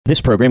This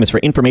program is for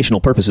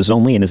informational purposes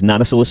only and is not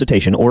a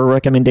solicitation or a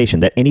recommendation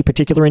that any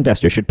particular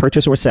investor should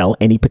purchase or sell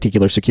any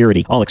particular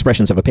security. All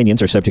expressions of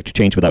opinions are subject to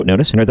change without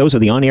notice and are those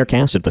of the on-air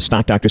cast of the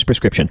Stock Doctor's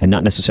Prescription and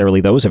not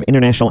necessarily those of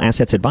International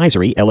Assets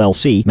Advisory,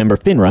 LLC, member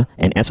FINRA,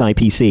 and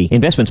SIPC.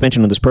 Investments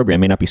mentioned on this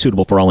program may not be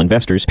suitable for all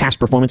investors. Past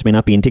performance may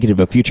not be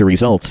indicative of future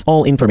results.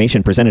 All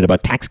information presented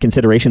about tax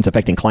considerations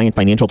affecting client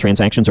financial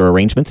transactions or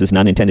arrangements is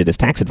not intended as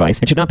tax advice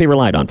and should not be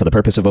relied on for the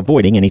purpose of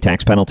avoiding any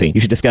tax penalty.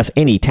 You should discuss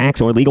any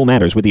tax or legal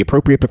matters with the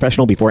appropriate professional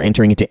before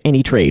entering into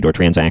any trade or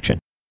transaction.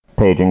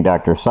 Paging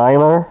Dr.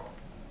 Seiler.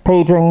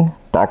 Paging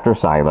Dr.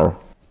 Seiler.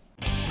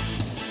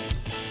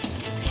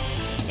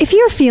 If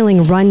you're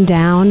feeling run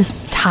down,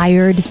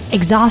 tired,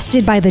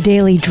 exhausted by the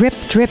daily drip,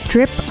 drip,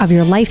 drip of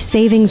your life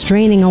savings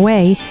draining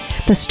away,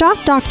 the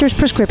Stock Doctor's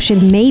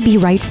Prescription may be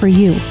right for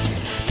you.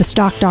 The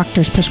Stock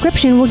Doctor's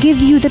Prescription will give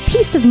you the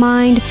peace of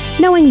mind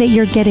knowing that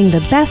you're getting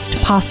the best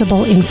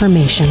possible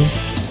information.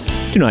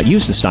 Do not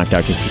use the Stock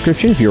Doctor's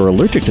Prescription if you are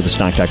allergic to the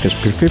Stock Doctor's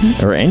Prescription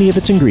or any of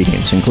its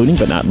ingredients, including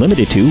but not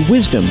limited to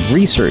wisdom,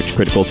 research,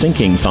 critical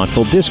thinking,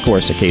 thoughtful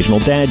discourse, occasional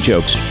dad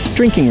jokes,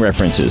 drinking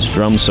references,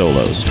 drum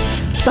solos.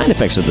 Side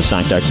effects of the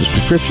Stock Doctor's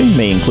Prescription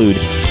may include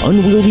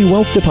unwieldy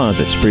wealth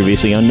deposits,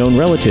 previously unknown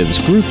relatives,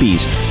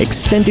 groupies,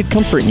 extended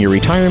comfort in your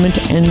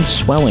retirement, and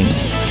swelling.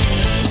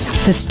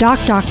 The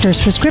Stock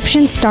Doctor's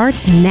Prescription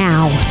starts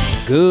now.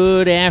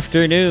 Good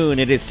afternoon.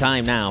 It is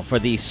time now for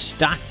the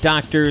Stock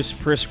Doctor's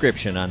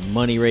Prescription on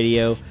Money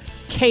Radio,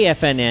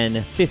 KFNN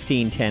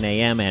 1510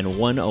 AM and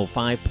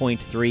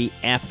 105.3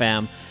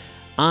 FM.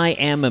 I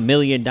am $1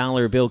 Million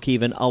Bill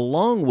Keevan,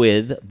 along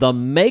with the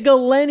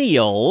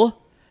megalennial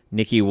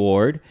Nikki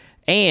Ward,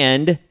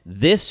 and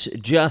this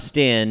just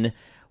in,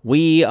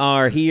 we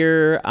are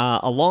here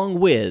along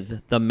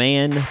with the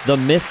man, the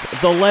myth,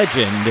 the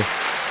legend.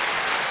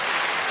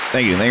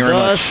 Thank you very much.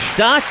 The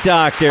Stock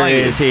Doctor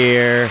is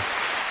here.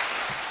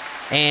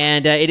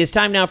 And it is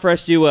time now for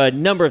us to do a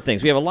number of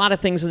things. We have a lot of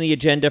things on the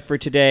agenda for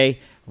today.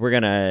 We're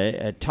going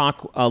to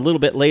talk a little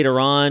bit later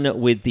on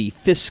with the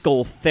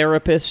fiscal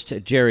therapist,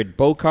 Jared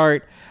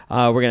Bocart.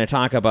 We're going to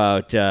talk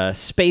about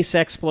space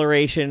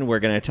exploration. We're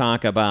going to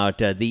talk about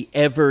the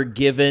Ever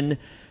Given,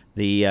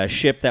 the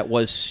ship that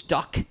was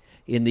stuck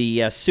in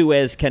the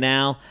Suez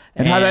Canal.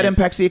 And how that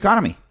impacts the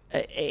economy.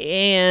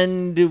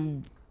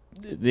 And,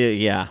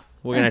 yeah,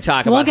 we're going to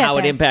talk about how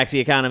it impacts the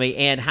economy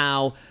and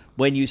how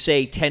when you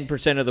say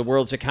 10% of the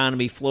world's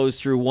economy flows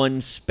through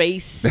one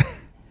space,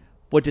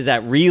 what does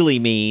that really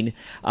mean?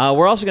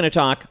 We're also going to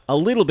talk a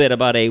little bit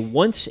about a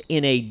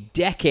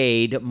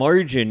once-in-a-decade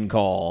margin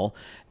call.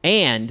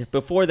 And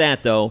before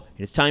that, though,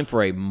 it's time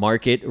for a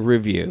market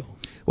review.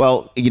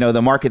 Well, you know,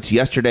 the markets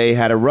yesterday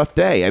had a rough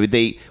day. I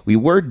mean, we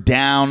were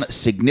down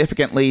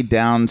significantly,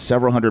 down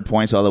several hundred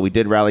points, although we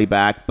did rally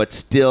back, but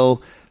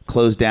still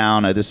closed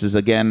down. This is,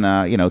 again,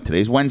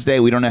 today's Wednesday.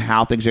 We don't know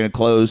how things are going to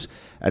close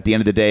at the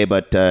end of the day,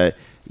 but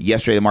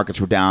yesterday the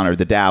markets were down, or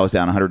the Dow was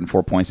down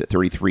 104 points at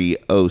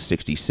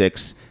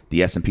 33,066.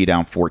 The S&P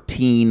down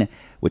 14,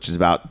 which is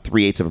about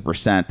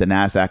 0.3%. The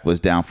NASDAQ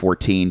was down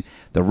 14.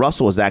 The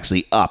Russell was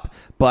actually up.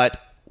 But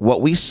what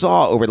we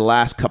saw over the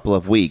last couple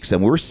of weeks,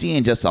 and we're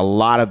seeing just a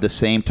lot of the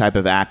same type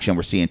of action.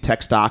 We're seeing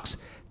tech stocks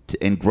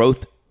in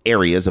growth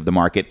areas of the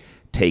market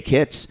take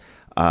hits.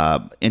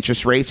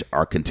 Interest rates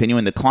are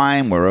continuing to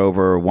climb. We're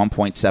over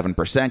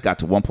 1.7%, got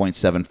to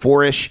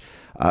 1.74-ish.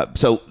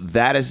 So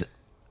that is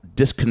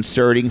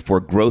disconcerting for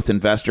growth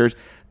investors.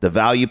 The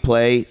value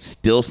play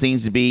still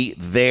seems to be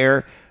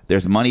there.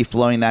 There's money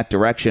flowing that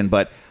direction.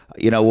 But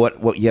you know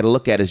what you got to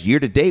look at is year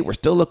to date, we're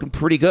still looking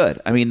pretty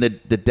good. I mean, the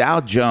Dow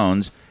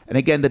Jones, and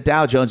again, the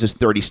Dow Jones is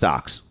 30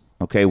 stocks.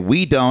 Okay,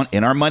 we don't,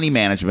 in our money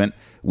management,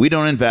 we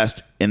don't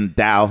invest in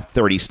Dow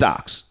 30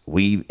 stocks.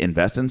 We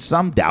invest in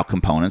some Dow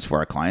components for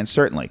our clients,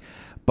 certainly.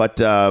 But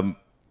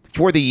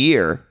for the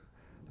year,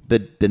 the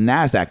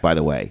NASDAQ, by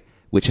the way,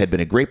 which had been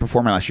a great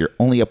performer last year,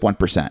 only up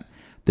 1%.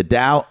 The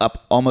Dow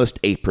up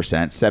almost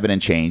 8%, 7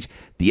 and change.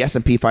 The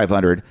S&P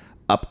 500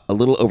 up a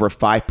little over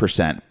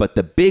 5%. But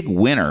the big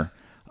winner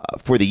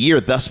for the year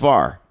thus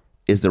far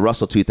is the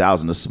Russell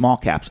 2000, the small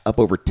caps, up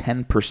over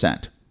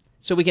 10%.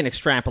 So we can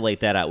extrapolate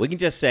that out. We can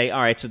just say,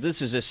 all right, so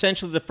this is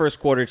essentially the first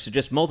quarter, so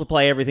just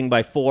multiply everything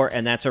by 4,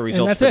 and that's our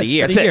results for the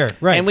year. That's it.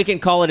 Right. And we can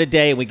call it a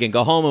day, and we can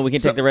go home, and we can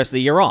take the rest of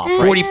the year off.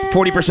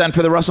 40%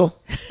 for the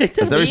Russell? Is that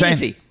what you're saying?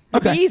 Easy.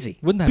 Okay. Easy.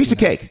 Wouldn't that piece of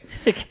cake.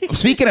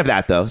 Speaking of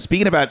that, though,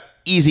 speaking about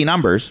easy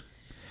numbers,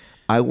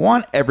 I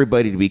want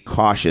everybody to be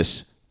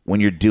cautious when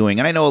you're doing,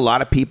 and I know a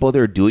lot of people,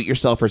 there are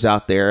do-it-yourselfers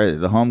out there,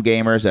 the home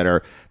gamers that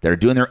are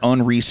doing their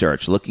own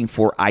research, looking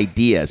for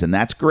ideas, and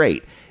that's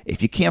great.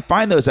 If you can't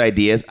find those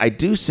ideas, I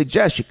do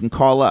suggest you can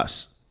call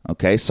us.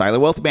 Okay, Seiler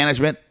Wealth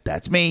Management,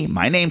 that's me,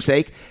 my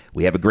namesake.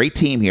 We have a great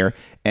team here,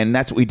 and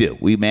that's what we do.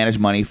 We manage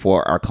money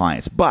for our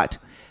clients. But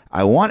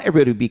I want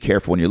everybody to be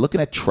careful when you're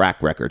looking at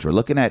track records. We're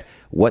looking at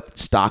what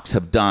stocks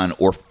have done,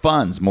 or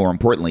funds, more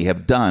importantly,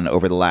 have done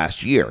over the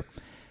last year.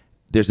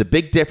 There's a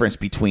big difference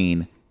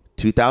between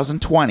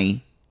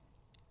 2020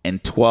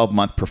 and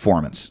 12-month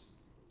performance.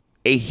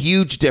 A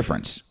huge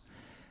difference.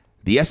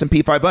 The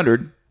S&P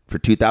 500 for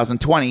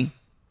 2020,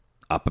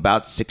 up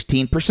about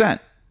 16%.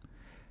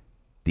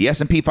 The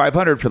S&P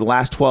 500 for the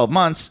last 12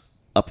 months,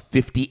 up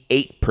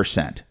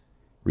 58%.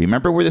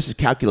 Remember where this is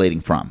calculating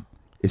from.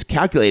 It's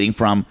calculating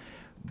from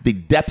the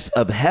depths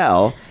of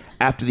hell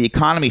after the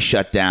economy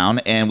shut down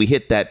and we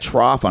hit that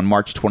trough on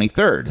March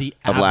 23rd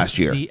of last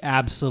year. The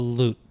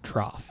absolute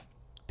trough.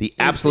 The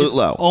absolute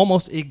low.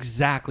 Almost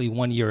exactly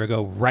 1 year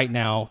ago right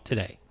now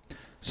today.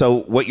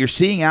 So what you're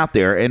seeing out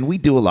there, and we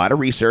do a lot of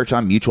research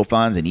on mutual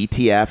funds and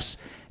ETFs,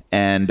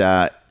 and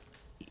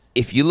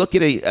if you look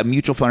at a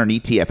mutual fund or an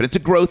ETF, and it's a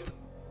growth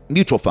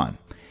mutual fund,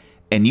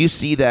 and you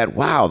see that,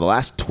 wow, the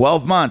last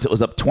 12 months it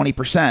was up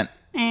 20%,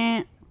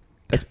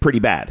 that's pretty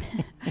bad.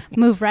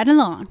 Move right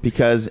along.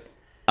 Because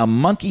a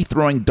monkey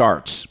throwing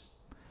darts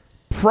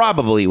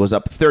probably was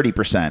up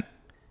 30%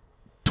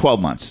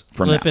 12 months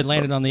from now. If it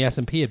landed on the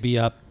S&P, it'd be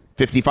up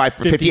 58%.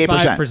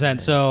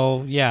 55%.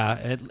 So,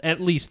 yeah, at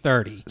least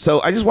 30.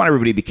 So I just want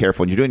everybody to be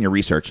careful when you're doing your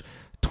research.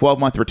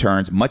 12-month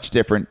returns, much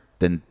different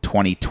than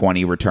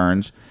 2020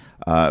 returns.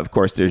 Of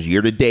course, there's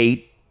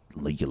year-to-date.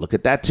 You look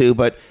at that too.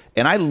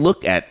 And I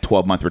look at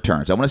 12-month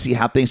returns. I want to see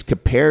how things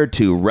compared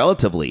to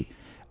relatively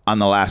on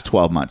the last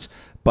 12 months.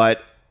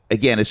 But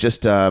again, it's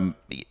just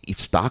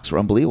stocks are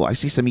unbelievable. I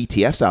see some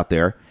ETFs out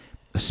there,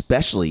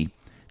 especially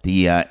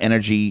the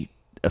energy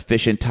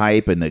efficient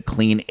type and the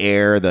clean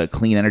air, the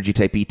clean energy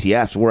type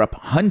ETFs. We're up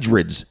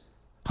hundreds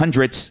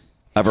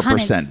of a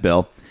percent,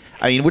 Bill.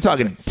 I mean, we're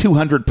talking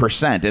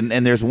 200%.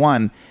 And there's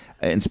one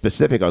in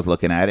specific I was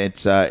looking at.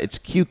 It's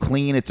Q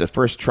Clean. It's a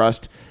First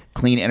Trust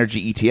clean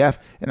energy ETF,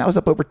 and that was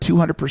up over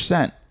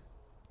 200%.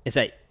 Is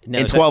that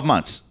in 12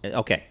 months?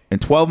 Okay. In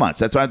 12 months.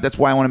 That's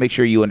why I want to make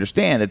sure you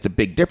understand it's a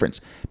big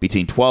difference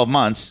between 12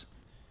 months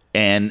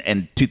and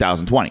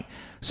 2020.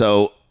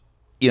 So,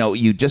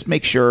 you just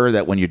make sure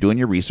that when you're doing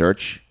your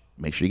research,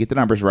 make sure you get the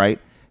numbers right.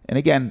 And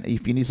again,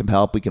 if you need some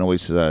help, we can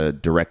always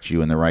direct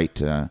you in the right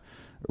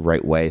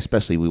way.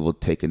 Especially, we will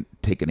take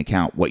into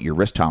account what your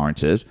risk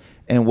tolerance is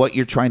and what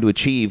you're trying to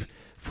achieve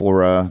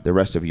for the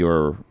rest of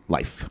your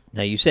life.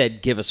 Now, you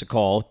said give us a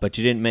call, but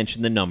you didn't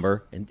mention the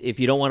number. And if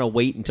you don't want to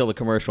wait until the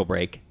commercial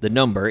break, the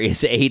number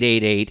is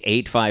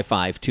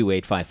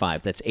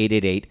 888-855-2855. That's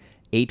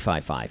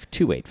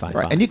 888-855-2855.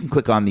 Right. And you can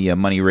click on the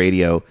Money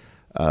Radio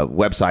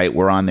website.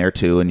 We're on there,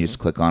 too, and you just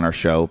click on our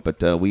show.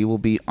 But we will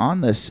be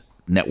on this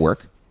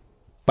network.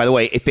 By the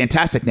way, a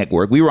fantastic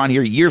network. We were on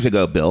here years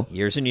ago, Bill.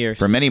 Years and years.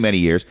 For many, many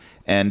years.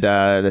 And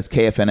that's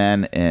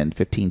KFNN and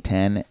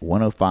 1510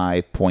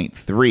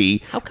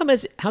 105.3. How come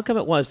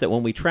it was that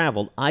when we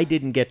traveled, I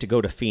didn't get to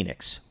go to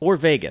Phoenix or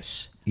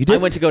Vegas? You did? I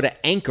went to go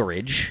to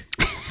Anchorage.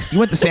 You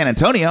went to San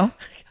Antonio.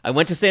 I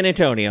went to San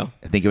Antonio.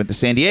 I think you went to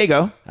San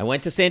Diego. I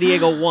went to San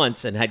Diego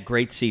once and had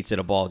great seats at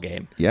a ball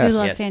game. Yes. Do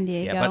love San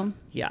Diego.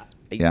 Yeah.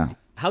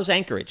 How's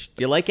Anchorage?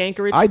 Do you like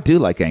Anchorage? I do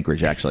like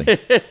Anchorage, actually.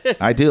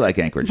 I do like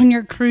Anchorage. When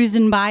you're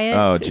cruising by it.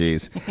 Oh,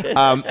 geez. But,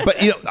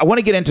 I want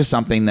to get into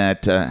something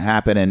that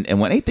happened. And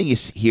when anything you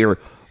hear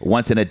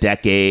once in a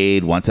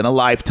decade, once in a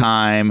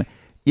lifetime,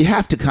 you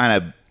have to kind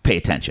of pay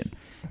attention.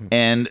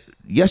 And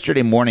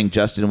yesterday morning,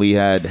 Justin, we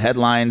had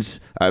headlines.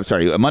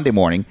 Monday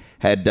morning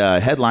had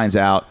headlines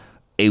out,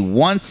 a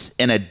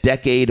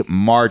once-in-a-decade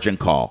margin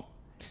call.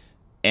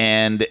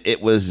 And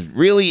it was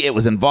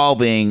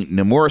involving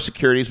Nomura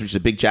Securities, which is a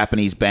big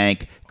Japanese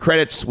bank,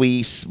 Credit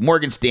Suisse,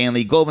 Morgan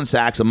Stanley, Goldman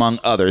Sachs, among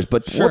others.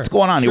 But what's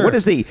going on here?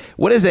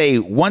 What is a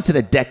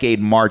once-in-a-decade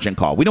margin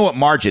call? We know what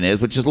margin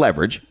is, which is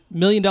leverage. $1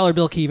 million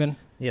bill, Kevin.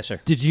 Yes, sir.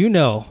 Did you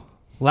know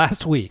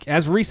last week,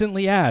 as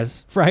recently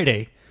as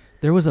Friday,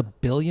 there was a $1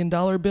 billion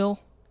bill?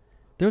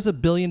 There was a $1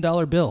 billion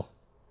bill.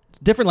 It's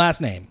a different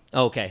last name.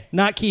 Okay.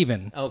 Not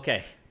Kevin.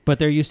 Okay. But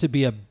there used to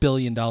be a $1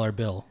 billion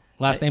bill.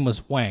 Last name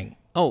was Wang.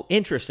 Oh,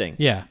 interesting.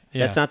 Yeah.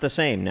 That's not the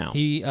same now.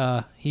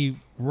 He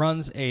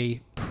runs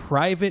a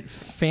private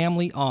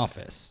family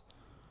office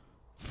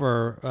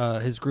for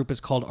his group is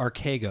called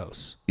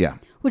Archegos. Yeah.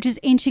 Which is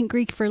ancient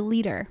Greek for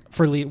leader.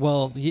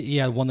 One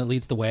that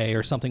leads the way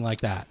or something like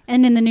that.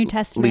 And in the New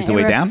Testament, Leads the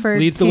way down?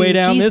 Leads the way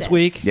down Jesus. this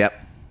week. Yep.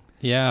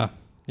 Yeah.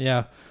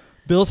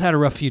 Bill's had a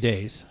rough few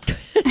days.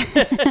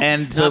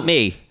 And not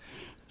me.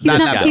 He's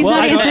not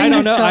answering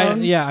his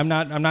phone.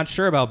 I'm not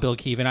sure about Bill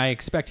Keevan. I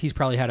expect he's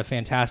probably had a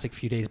fantastic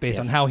few days based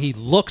on how he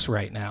looks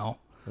right now.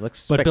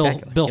 Looks but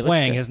spectacular. Bill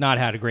Huang has not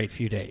had a great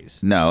few days.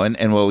 No,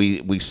 and what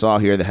we saw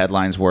here, the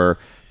headlines were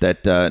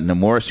that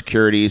Nomura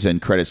Securities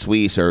and Credit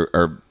Suisse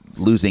are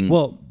losing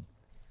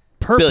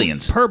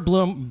billions. Per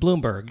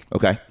Bloomberg,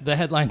 okay, the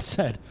headline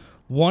said,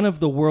 one of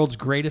the world's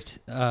greatest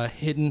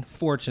hidden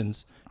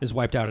fortunes is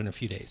wiped out in a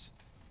few days.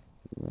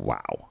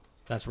 Wow.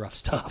 That's rough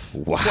stuff.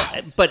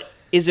 Wow. But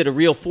is it a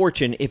real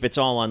fortune if it's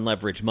all on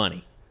leveraged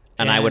money?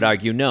 And I would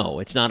argue, no,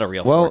 it's not a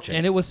real fortune.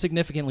 And it was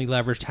significantly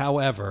leveraged.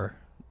 However,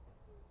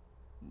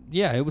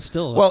 it was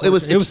still it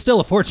was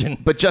still a fortune.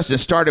 But Justin, it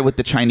started with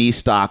the Chinese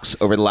stocks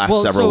over the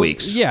last several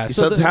weeks. Yeah.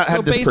 So how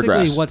did this basically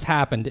progress? What's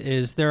happened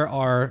is there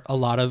are a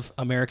lot of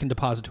American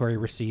depository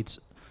receipts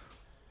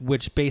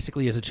which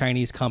basically is a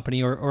Chinese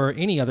company or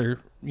any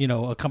other,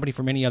 a company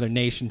from any other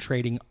nation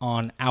trading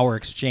on our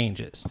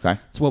exchanges. Okay.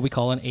 It's what we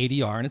call an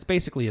ADR, and it's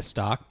basically a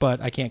stock,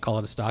 but I can't call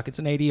it a stock. It's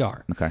an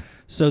ADR. Okay.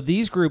 So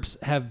these groups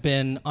have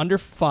been under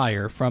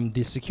fire from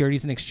the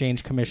Securities and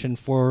Exchange Commission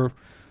for,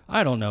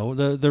 I don't know,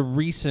 the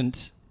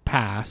recent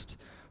past,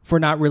 for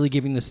not really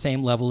giving the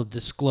same level of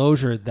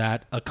disclosure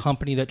that a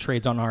company that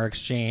trades on our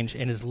exchange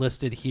and is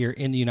listed here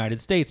in the United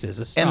States is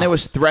a stock. And there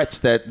was threats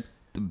that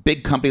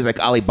big companies like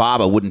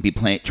Alibaba wouldn't be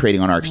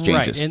trading on our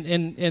exchanges. Right,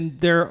 and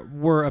there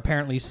were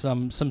apparently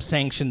some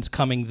sanctions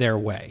coming their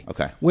way,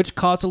 Okay. which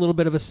caused a little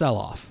bit of a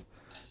sell-off.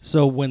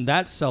 So when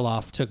that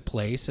sell-off took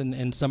place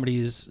and somebody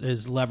is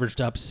leveraged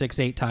up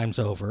 6-8 times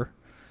over,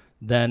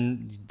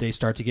 then they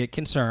start to get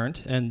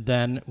concerned. And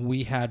then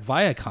we had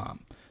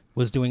Viacom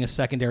was doing a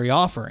secondary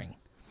offering.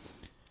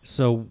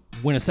 So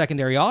when a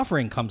secondary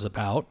offering comes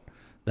about,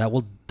 that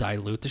will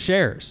dilute the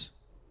shares,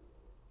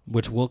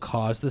 which will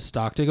cause the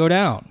stock to go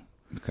down.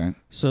 Okay.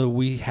 So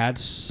we had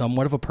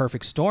somewhat of a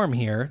perfect storm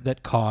here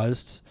that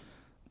caused,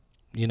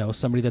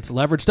 somebody that's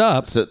leveraged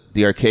up. So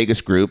the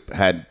Archegos Group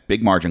had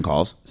big margin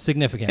calls.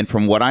 Significant. And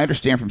from what I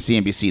understand from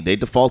CNBC, they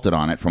defaulted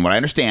on it. From what I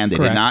understand, they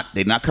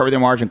did not cover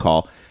their margin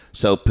call.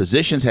 So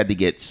positions had to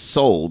get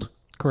sold.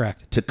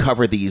 Correct. To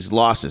cover these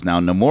losses. Now,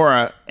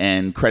 Nomura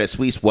and Credit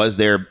Suisse was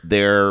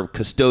their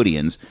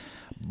custodians,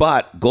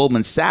 but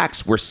Goldman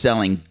Sachs were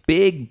selling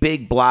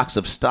big blocks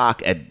of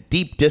stock at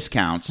deep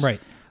discounts. Right.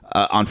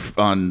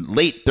 On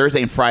late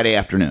Thursday and Friday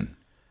afternoon.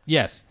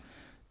 Yes.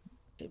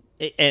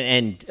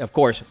 And of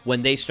course,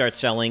 when they start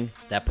selling,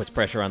 that puts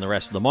pressure on the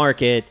rest of the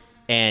market,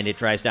 and it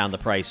drives down the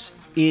price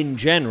in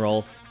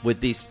general with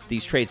these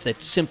trades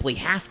that simply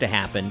have to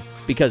happen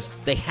because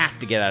they have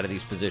to get out of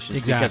these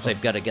positions because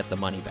they've got to get the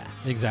money back.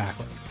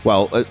 Exactly.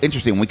 Well,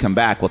 interesting. When we come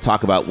back, we'll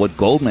talk about what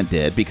Goldman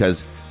did,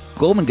 because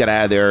Goldman got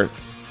out of there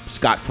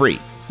scot-free.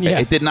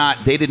 Yeah.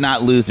 They did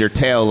not lose their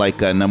tail like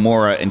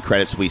Nomura and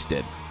Credit Suisse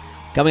did.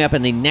 Coming up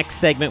in the next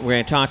segment, we're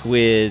going to talk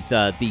with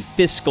the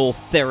fiscal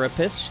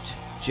therapist,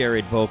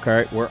 Jared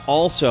Bokart. We're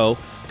also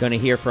going to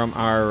hear from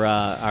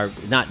our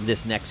not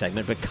this next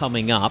segment, but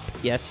coming up.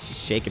 Yes, she's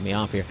shaking me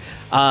off here.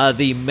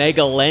 The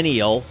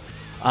Megalenial.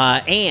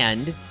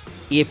 And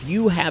if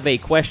you have a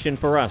question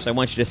for us, I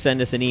want you to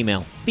send us an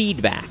email,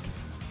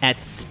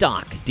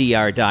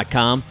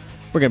 feedback@stockdr.com.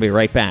 We're going to be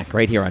right back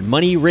right here on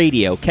Money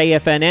Radio,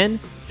 KFNN,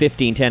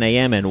 1510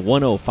 AM and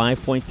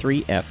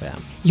 105.3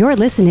 FM. You're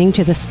listening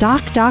to the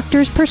Stock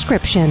Doctor's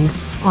Prescription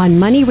on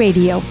Money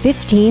Radio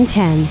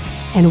 1510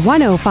 and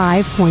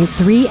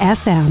 105.3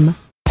 FM.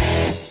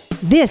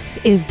 This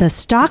is the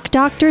Stock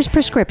Doctor's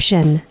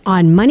Prescription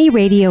on Money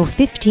Radio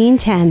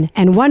 1510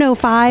 and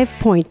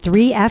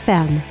 105.3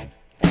 FM.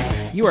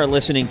 You are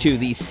listening to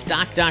the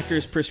Stock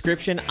Doctor's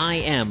Prescription. I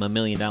am $1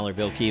 Million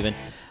Bill Keevan,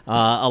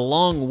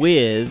 along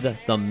with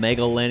the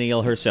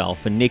Megalenial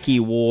herself, Nikki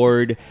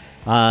Ward.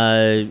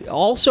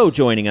 Also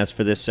joining us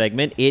for this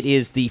segment, it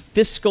is the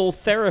fiscal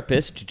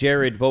therapist,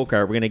 Jared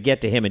Bokart. We're going to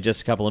get to him in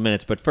just a couple of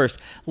minutes. But first,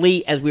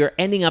 Lee, as we were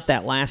ending up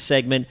that last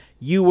segment,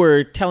 you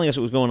were telling us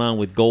what was going on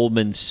with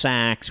Goldman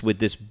Sachs with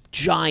this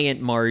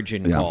giant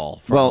margin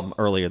call from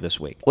earlier this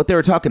week. What they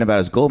were talking about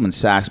is Goldman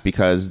Sachs,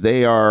 because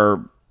they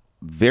are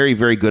very,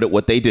 very good at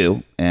what they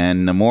do.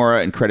 And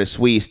Nomura and Credit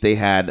Suisse, they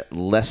had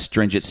less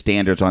stringent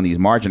standards on these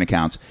margin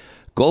accounts.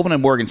 Goldman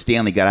and Morgan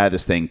Stanley got out of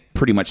this thing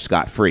pretty much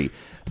scot-free.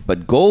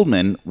 But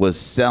Goldman was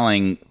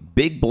selling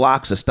big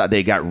blocks of stock.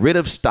 They got rid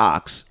of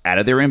stocks out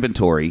of their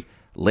inventory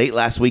late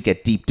last week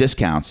at deep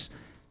discounts.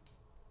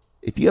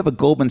 If you have a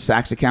Goldman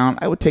Sachs account,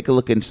 I would take a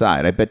look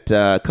inside. I bet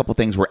a couple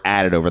things were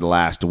added over the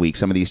last week.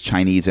 Some of these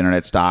Chinese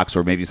internet stocks,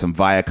 or maybe some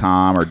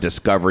Viacom or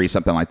Discovery,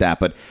 something like that.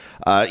 But,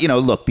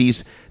 look,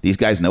 these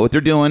guys know what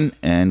they're doing,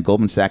 and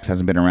Goldman Sachs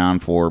hasn't been around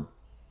for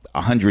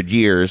 100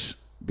 years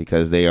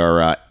because they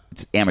are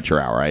it's amateur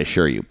hour, I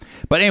assure you.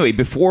 But anyway,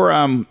 before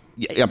I'm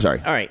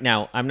sorry. All right,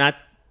 now I'm not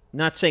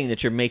saying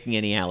that you're making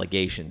any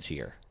allegations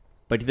here,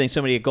 but do you think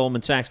somebody at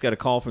Goldman Sachs got a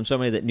call from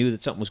somebody that knew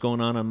that something was going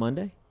on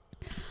Monday?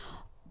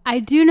 I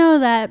do know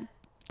that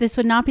this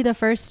would not be the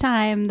first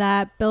time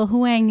that Bill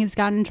Huang has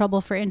gotten in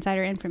trouble for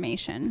insider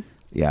information.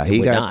 Yeah,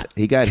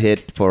 he got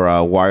hit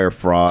for wire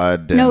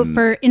fraud. No,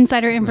 for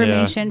insider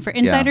information, for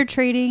insider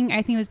trading.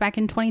 I think it was back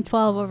in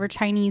 2012 over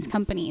Chinese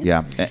companies.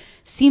 Yeah.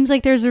 Seems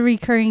like there's a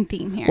recurring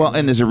theme here. Well,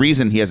 and there's a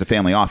reason he has a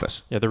family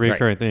office. Yeah, the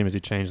recurring theme is he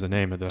changed the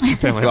name of the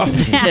family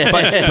office.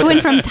 It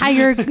went from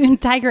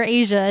Tiger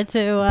Asia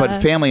to...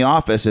 But family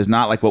office is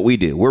not like what we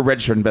do. We're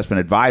registered investment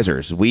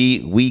advisors.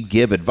 We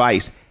give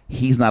advice.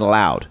 He's not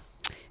allowed.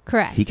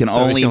 Correct. He can So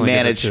only give it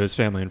manage to his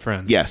family and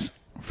friends. Yes,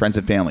 friends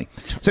and family.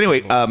 So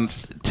anyway,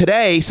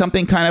 today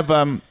something kind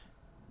of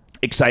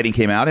exciting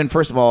came out. And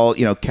first of all,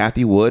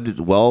 Kathy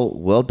Wood,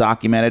 well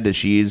documented as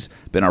she's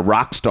been a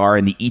rock star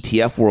in the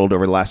ETF world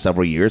over the last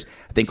several years.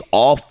 I think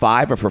all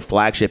 5 of her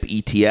flagship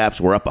ETFs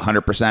were up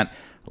 100%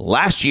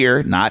 last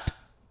year, not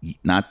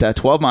Not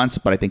 12 months,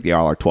 but I think they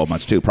all are 12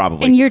 months too,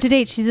 probably. And year to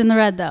date, she's in the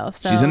red, though.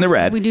 So she's in the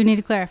red. We do need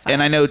to clarify.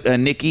 And I know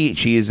Nikki,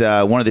 she's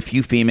one of the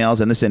few females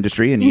in this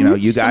industry. And, you know,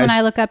 you guys. Someone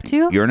I look up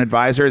to. You're an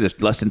advisor.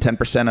 There's less than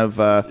 10%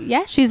 of.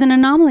 Yeah, she's an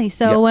anomaly.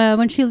 So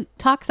when she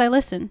talks, I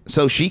listen.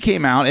 So she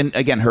came out. And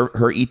again, her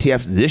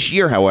ETFs this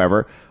year,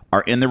 however,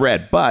 are in the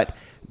red. But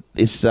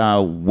this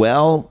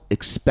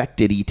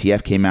well-expected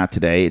ETF came out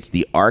today. It's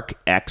the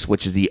ARKX,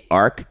 which is the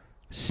ARK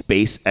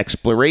Space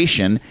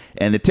Exploration,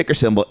 and the ticker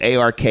symbol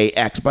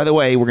ARKX. By the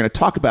way, we're going to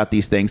talk about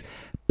these things,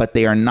 but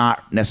they are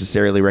not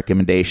necessarily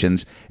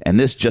recommendations. And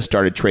this just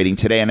started trading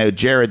today. I know,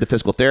 Jared, the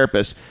fiscal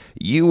therapist,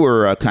 you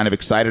were kind of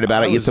excited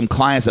about it. You had some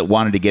clients that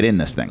wanted to get in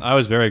this thing. I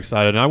was very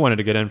excited, and I wanted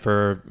to get in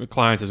for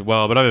clients as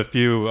well. But I have a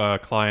few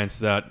clients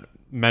that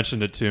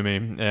mentioned it to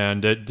me,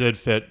 and it did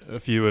fit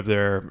a few of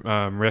their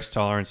risk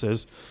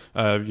tolerances,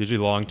 usually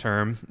long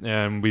term.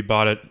 And we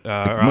bought it.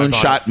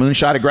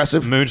 Moonshot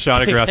aggressive.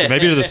 Moonshot aggressive,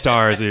 maybe to the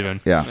stars even.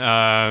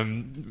 Yeah.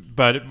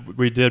 But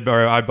we did.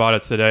 Or I bought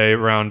it today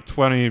around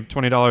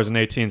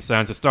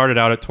 $20.18. It started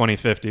out at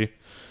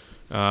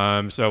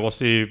 $20.50. So we'll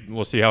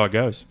see how it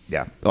goes.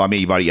 Yeah. Well, I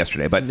mean, you bought it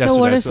yesterday, but So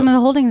what are some of the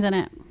holdings in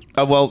it?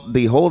 Well,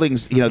 the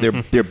holdings, you know,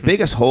 their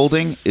biggest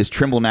holding is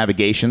Trimble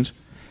Navigations.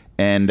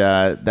 And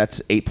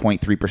that's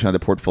 8.3% of the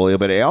portfolio.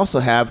 But they also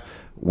have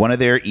one of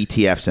their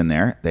ETFs in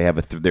there. They have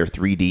their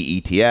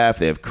 3D ETF.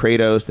 They have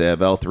Kratos. They have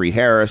L3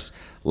 Harris,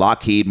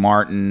 Lockheed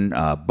Martin,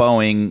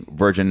 Boeing,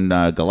 Virgin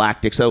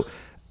Galactic. So,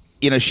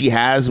 you know, she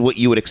has what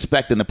you would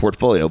expect in the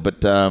portfolio.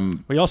 But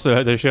she also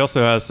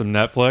has some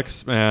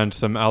Netflix and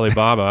some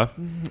Alibaba,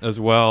 as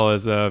well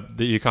as the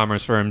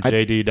e-commerce firm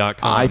JD.com.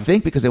 I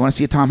think because they want to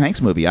see a Tom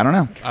Hanks movie. I don't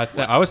know.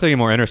 I was thinking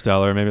more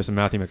Interstellar, maybe some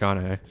Matthew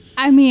McConaughey.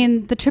 I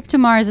mean, the trip to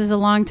Mars is a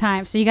long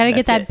time, so you got to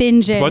get that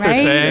binge in, what right?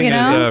 They're saying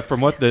is, from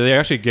what they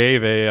actually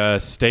gave a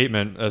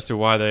statement as to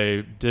why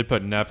they did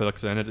put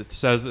Netflix in it. It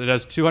says it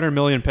has 200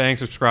 million paying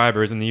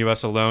subscribers in the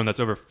U.S. alone. That's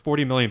over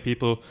 40 million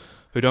people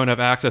who don't have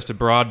access to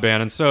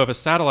broadband. And so if a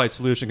satellite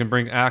solution can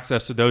bring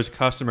access to those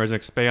customers and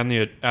expand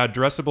the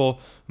addressable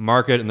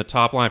market and the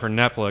top line for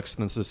Netflix,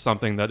 then this is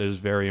something that is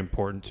very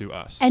important to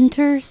us.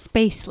 Enter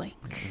SpaceLink.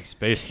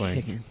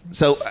 SpaceLink.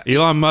 So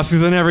Elon Musk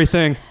is in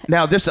everything.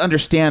 Now, just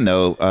understand,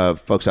 though,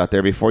 folks out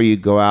there, before you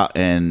go out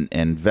and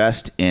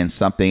invest in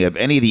something of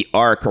any of the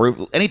ARK or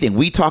anything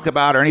we talk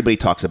about or anybody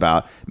talks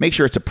about, make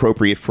sure it's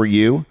appropriate for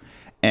you.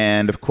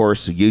 And, of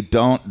course,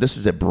 this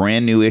is a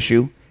brand new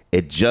issue.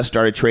 It just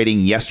started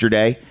trading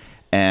yesterday,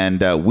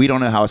 and we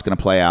don't know how it's going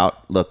to play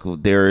out. Look,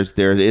 there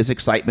is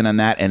excitement on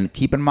that, and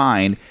keep in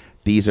mind,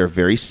 these are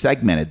very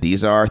segmented.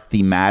 These are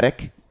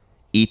thematic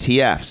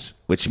ETFs,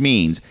 which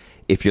means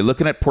if you're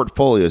looking at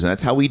portfolios, and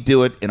that's how we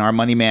do it in our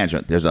money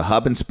management, there's a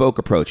hub and spoke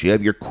approach. You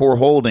have your core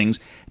holdings,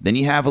 then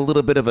you have a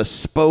little bit of a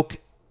spoke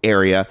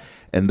area,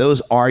 and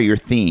those are your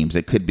themes.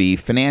 It could be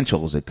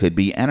financials. It could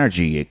be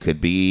energy. It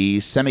could be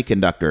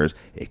semiconductors.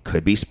 It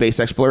could be space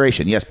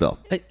exploration. Yes, Bill?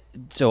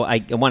 So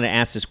I want to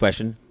ask this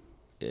question.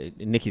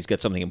 Nikki's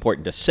got something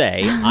important to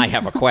say. I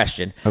have a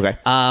question. Okay.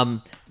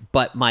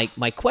 But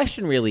my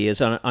question really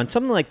is on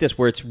something like this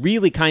where it's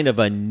really kind of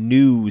a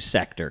new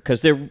sector.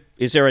 Because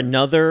is there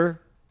another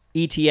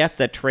ETF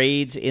that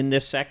trades in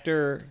this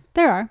sector?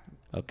 There are.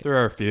 Okay. There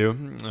are a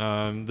few.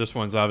 This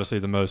one's obviously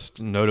the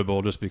most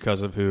notable just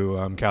because of who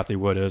Cathie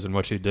Wood is and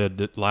what she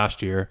did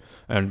last year,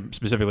 and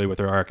specifically with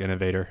her ARK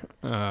Innovator.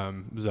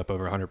 It was up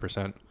over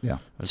 100%. Yeah.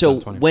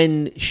 So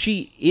when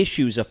she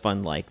issues a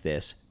fund like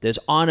this, there's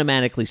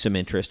automatically some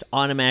interest.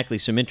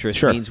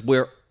 Sure. Means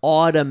we're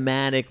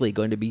automatically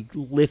going to be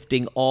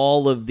lifting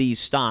all of these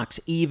stocks,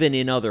 even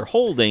in other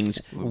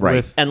holdings,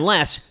 right?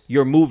 Unless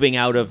you're moving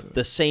out of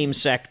the same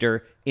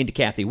sector into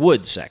Cathie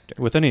Wood's sector.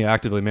 With any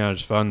actively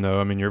managed fund,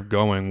 though, I mean, you're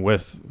going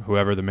with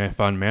whoever the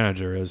fund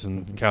manager is,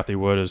 and Cathie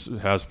Wood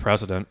has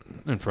precedent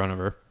in front of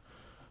her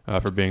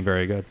for being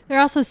very good. There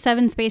are also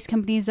 7 space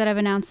companies that have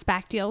announced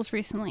SPAC deals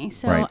recently.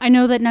 So Right. I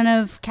know that none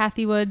of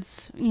Cathie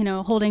Wood's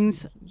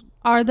holdings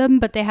are them,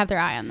 but they have their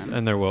eye on them.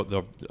 And there'll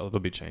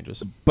be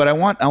changes. But I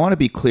want to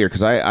be clear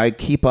because I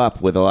keep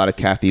up with a lot of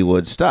Cathie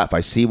Wood stuff.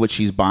 I see what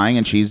she's buying,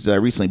 and she's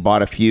recently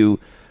bought a few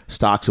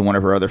stocks in one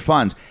of her other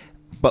funds.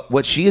 But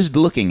what she is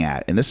looking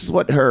at, and this is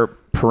what her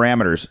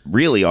parameters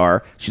really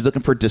are, she's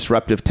looking for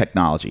disruptive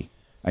technology.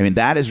 I mean,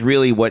 that is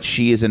really what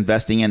she is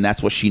investing in.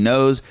 That's what she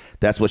knows.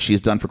 That's what she's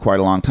done for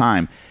quite a long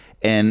time.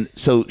 And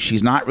so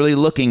she's not really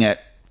looking at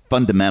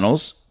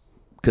fundamentals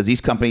because these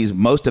companies,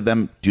 most of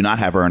them do not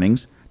have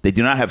earnings. They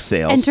do not have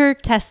sales. Enter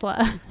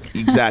Tesla.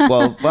 Exactly.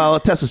 Well,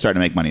 Tesla's starting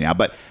to make money now,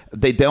 but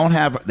they don't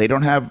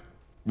have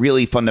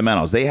really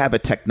fundamentals. They have a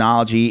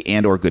technology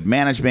and or good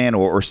management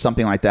or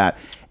something like that.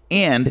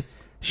 And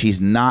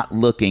she's not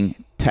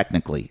looking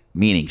technically,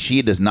 meaning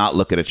she does not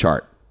look at a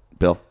chart.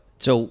 Bill?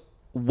 So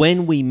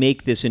when we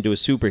make this into a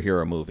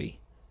superhero movie,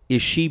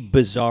 is she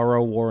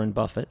Bizarro Warren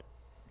Buffett?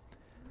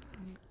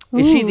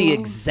 Is she the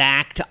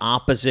exact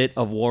opposite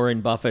of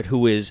Warren Buffett,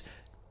 who is,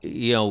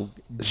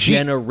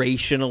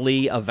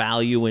 generationally a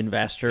value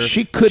investor?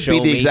 She could be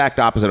the exact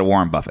opposite of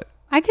Warren Buffett.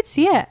 I could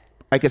see it.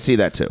 I could see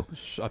that too.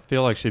 I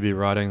feel like she'd be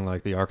riding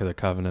like the Ark of the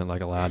Covenant,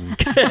 like Aladdin.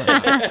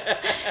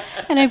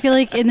 And I feel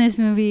like in this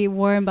movie,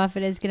 Warren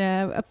Buffett is going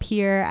to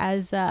appear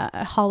as a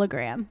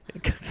hologram.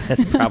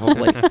 That's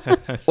probably.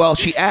 Well,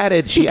 she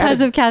added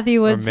Because of Kathy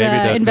Wood's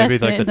investment maybe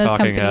like in the those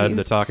talking companies. head,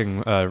 the talking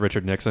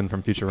Richard Nixon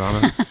from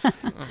Futurama.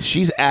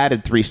 She's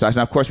added 3 stocks.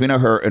 Now, of course, we know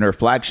her in her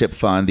flagship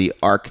fund, the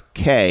ARK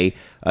K.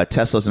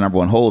 Tesla's the number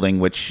 1 holding,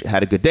 which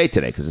had a good day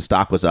today because the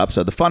stock was up,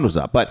 so the fund was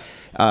up. But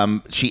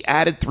she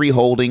added 3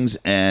 holdings,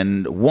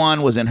 and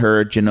 1 was in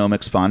her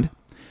genomics fund.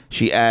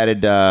 She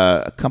added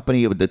a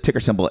company with the ticker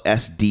symbol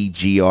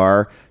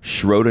SDGR,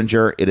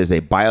 Schrodinger. It is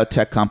a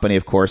biotech company,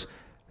 of course.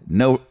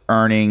 No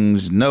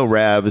earnings, no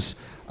revs.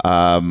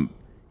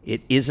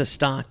 It is a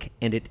stock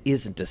and it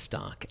isn't a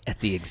stock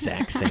at the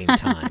exact same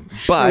time.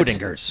 But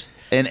Schrodinger's.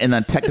 And on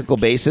a technical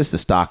basis, the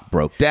stock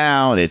broke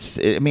down.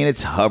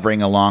 It's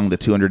hovering along the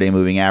 200-day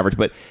moving average,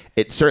 but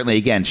it certainly,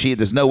 again,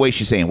 there's no way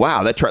she's saying,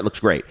 wow, that chart looks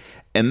great.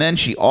 And then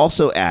she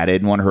also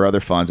added in one of her other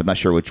funds, I'm not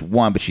sure which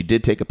one, but she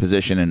did take a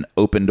position in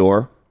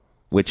Opendoor,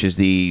 which is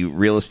the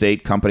real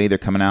estate company. They're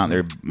coming out and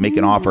they're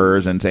making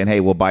offers and saying, hey,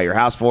 we'll buy your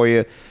house for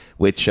you,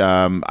 which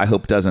I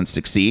hope doesn't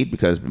succeed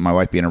because my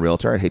wife being a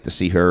realtor, I'd hate to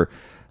see her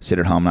sit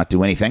at home, not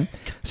do anything.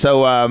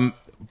 So, and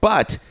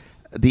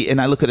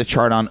I look at the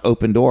chart on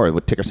Opendoor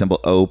with ticker symbol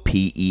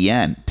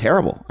OPEN.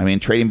 Terrible. I mean,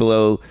 trading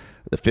below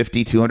the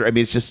 50, 200. I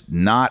mean, it's just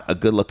not a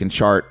good looking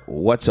chart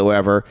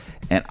whatsoever.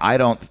 And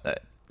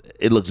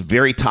it looks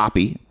very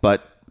toppy,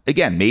 but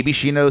again, maybe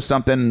she knows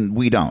something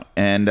we don't.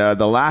 And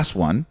the last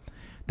one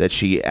that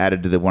she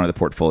added to one of the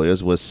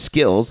portfolios was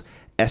Skills,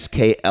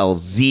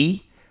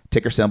 SKLZ,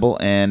 ticker symbol.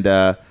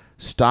 And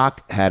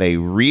stock had it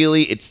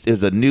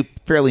was a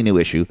fairly new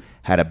issue,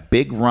 had a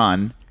big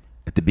run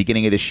at the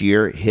beginning of this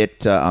year,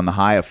 hit on the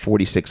high of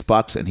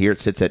 $46, and here it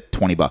sits at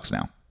 $20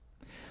 now.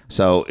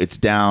 So it's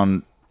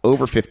down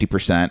over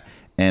 50%,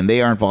 and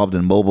they are involved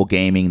in mobile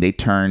gaming. They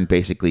turn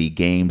basically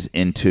games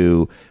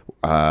into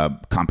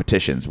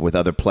competitions with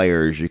other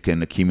players. You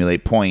can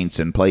accumulate points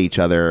and play each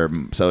other.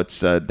 So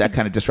it's that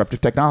kind of disruptive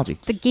technology.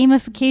 The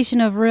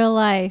gamification of real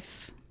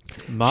life.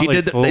 They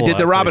did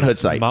the Robinhood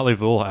site. Motley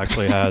Fool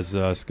actually has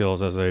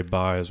Skills as a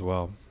buy as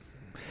well.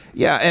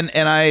 Yeah,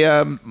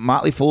 and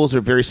Motley Fools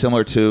are very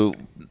similar to,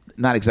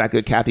 not exactly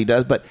what Kathy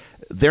does, but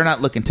they're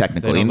not looking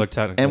technically. They don't look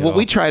technical. And what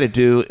we try to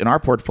do in our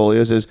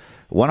portfolios is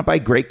want to buy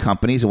great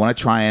companies and want to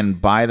try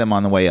and buy them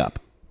on the way up.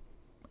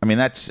 I mean,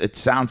 it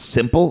sounds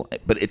simple,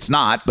 but it's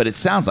not, but it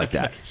sounds like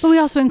that. But we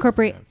also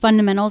incorporate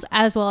fundamentals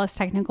as well as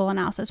technical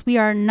analysis. We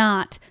are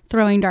not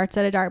throwing darts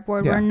at a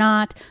dartboard. Yeah. We're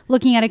not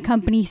looking at a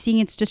company, seeing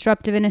it's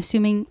disruptive and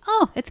assuming,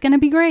 oh, it's going to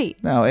be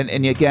great. No, and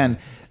again,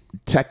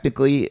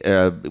 technically,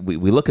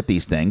 we look at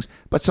these things,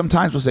 but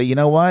sometimes we'll say, you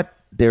know what?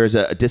 There's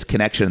a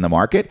disconnection in the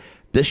market.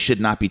 This should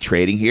not be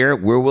trading here.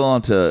 We're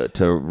willing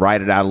to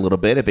ride it out a little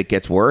bit if it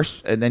gets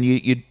worse, and then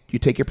you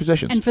take your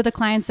positions. And for the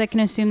clients that can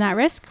assume that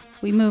risk,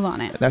 we move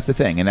on it. That's the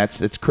thing, and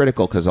it's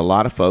critical because a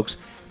lot of folks,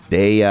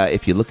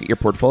 if you look at your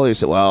portfolio, you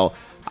say, well,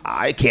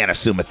 I can't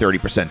assume a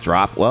 30%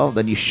 drop. Well,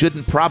 then you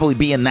shouldn't probably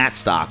be in that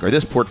stock or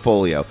this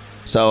portfolio.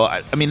 So,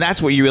 I mean,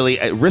 that's where you really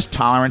risk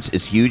tolerance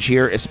is huge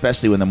here,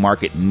 especially when the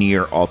market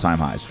near all-time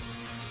highs.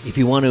 If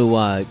you want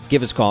to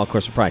give us a call, of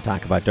course, we'll probably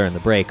talk about during the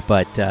break,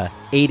 but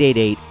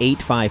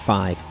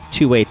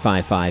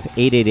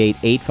 888-855-2855,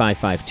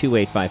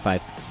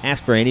 888-855-2855.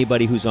 Ask for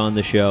anybody who's on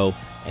the show,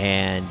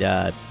 and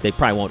they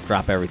probably won't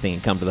drop everything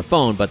and come to the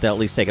phone, but they'll at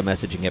least take a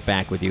message and get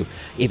back with you.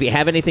 If you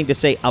have anything to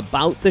say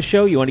about the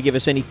show, you want to give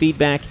us any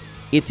feedback,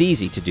 it's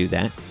easy to do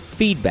that.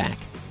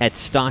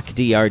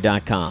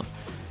 Feedback@StockDr.com.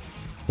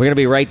 We're going to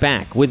be right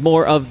back with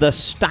more of the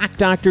Stock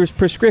Doctor's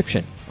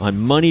Prescription on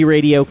Money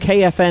Radio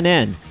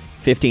KFNN,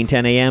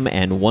 1510 AM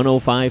and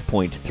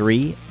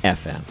 105.3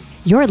 FM.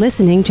 You're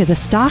listening to the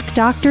Stock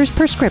Doctor's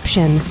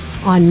Prescription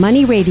on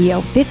Money Radio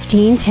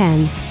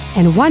 1510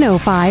 and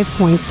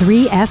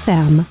 105.3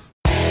 FM.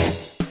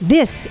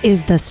 This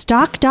is the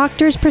Stock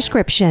Doctor's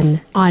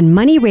Prescription on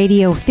Money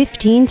Radio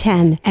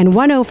 1510 and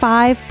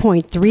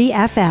 105.3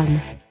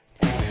 FM.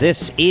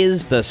 This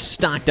is the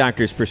Stock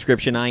Doctor's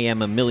Prescription. I am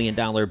 $1 Million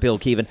Bill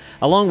Keevan,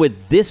 along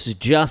with this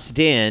just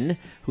in,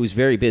 who's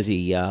very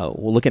busy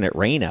looking at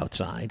rain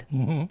outside.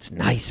 Mm-hmm. It's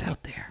nice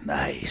out there.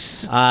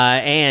 Nice.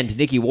 And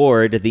Nikki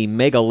Ward, the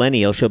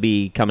Megalennial. She'll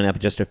be coming up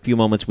in just a few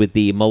moments with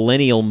the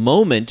Millennial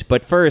Moment.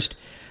 But first,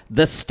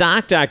 the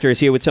Stock Doctor is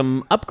here with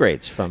some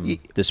upgrades from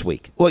this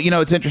week. Well,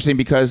 it's interesting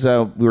because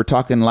we were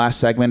talking last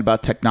segment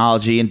about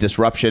technology and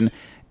disruption.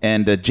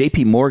 And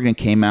J.P. Morgan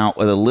came out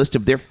with a list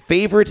of their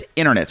favorite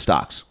internet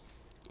stocks.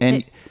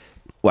 And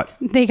what?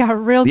 They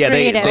got real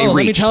creative. Let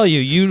me tell you,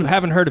 you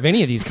haven't heard of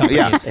any of these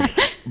companies. Yeah.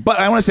 But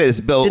I want to say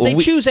this, Bill. Did they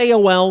choose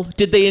AOL?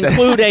 Did they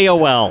include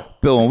AOL?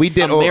 Bill, when we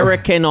did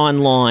American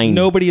Online.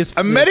 Nobody is...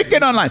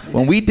 American Online.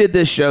 When we did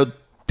this show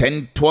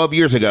 10, 12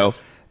 years ago,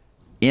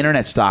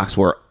 internet stocks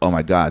were, oh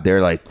my God, they're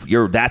like,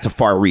 that's a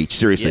far reach.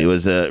 Seriously, yes. It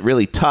was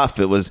really tough.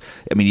 It was,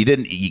 I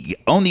mean, you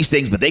own these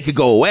things, but they could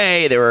go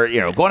away. They were,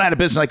 going out of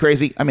business like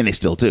crazy. I mean, they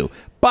still do.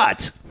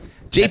 But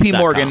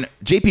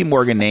JP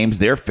Morgan names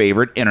their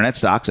favorite internet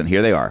stocks, and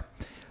here they are.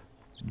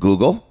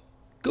 Google,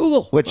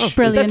 which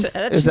brilliant.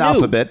 is new.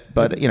 Alphabet,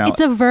 but It's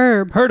a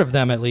verb. Heard of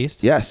them at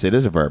least. yes, it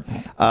is a verb.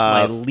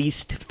 My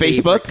least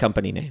favorite Facebook?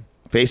 company name.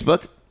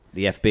 Facebook,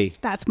 The FB.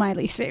 That's my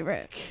least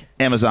favorite.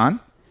 Amazon,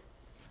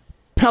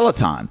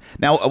 Peloton.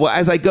 Now,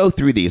 as I go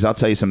through these, I'll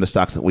tell you some of the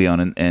stocks that we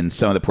own and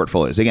some of the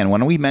portfolios. Again,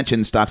 when we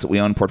mention stocks that we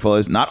own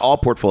portfolios, not all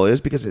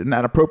portfolios because it's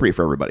not appropriate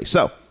for everybody.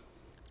 So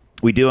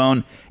we do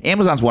own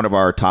Amazon's one of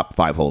our top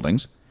 5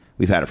 holdings.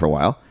 We've had it for a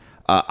while.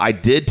 I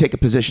did take a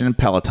position in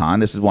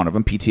Peloton. This is one of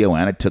them,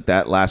 PTON. I took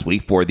that last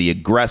week for the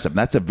aggressive.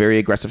 That's a very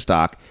aggressive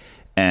stock.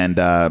 And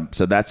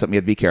so that's something you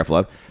have to be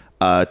careful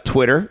of.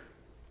 Twitter,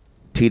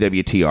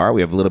 TWTR.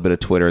 We have a little bit of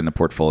Twitter in the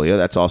portfolio.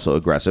 That's also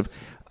aggressive.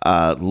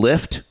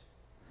 Lyft.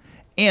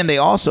 And they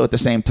also, at the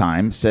same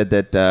time, said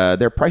that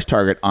their price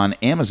target on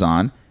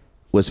Amazon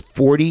was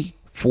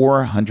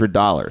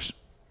 $4,400.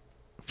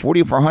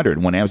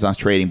 $4,400 when Amazon's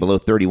trading below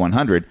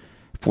 $3,100.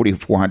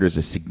 $4,400 is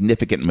a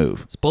significant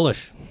move. It's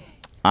bullish.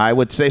 I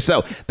would say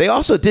so. They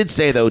also did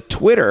say, though,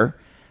 Twitter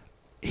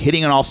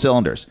hitting on all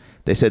cylinders.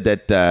 They said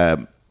that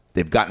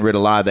they've gotten rid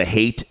of a lot of the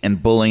hate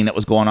and bullying that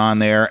was going on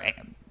there.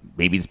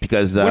 Maybe it's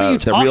because the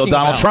real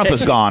Donald Trump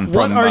is gone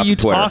from What are you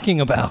Twitter. talking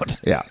about?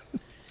 Yeah.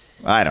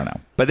 I don't know.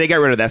 But they got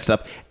rid of that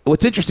stuff.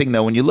 What's interesting,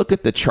 though, when you look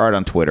at the chart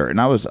on Twitter,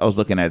 and I was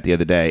looking at it the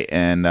other day,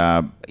 and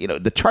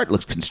the chart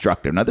looks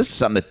constructive. Now, this is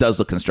something that does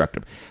look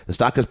constructive. The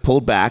stock has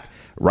pulled back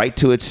right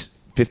to its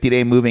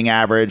 50-day moving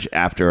average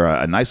after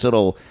a nice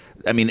little,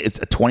 it's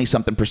a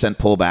 20-something percent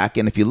pullback.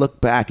 And if you look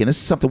back, and this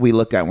is something we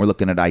look at when we're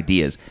looking at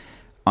ideas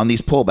on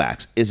these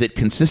pullbacks, is it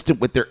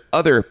consistent with their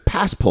other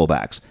past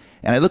pullbacks?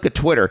 And I look at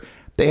Twitter,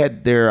 they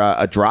had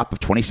a drop of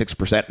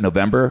 26% in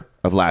November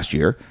of last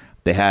year.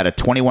 They had a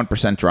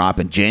 21% drop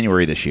in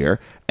January this year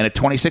and a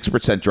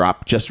 26%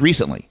 drop just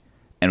recently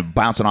and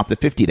bouncing off the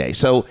 50-day.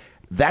 So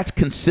that's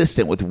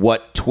consistent with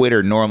what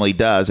Twitter normally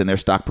does in their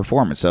stock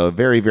performance. So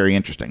very, very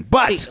interesting.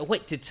 But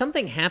wait, did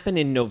something happen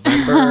in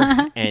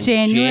November and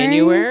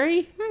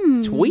January?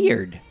 It's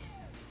weird.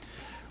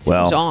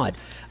 Seems odd.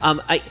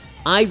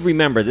 I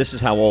remember, this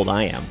is how old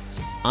I am.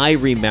 I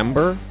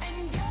remember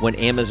when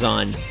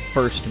Amazon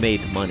first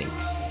made money.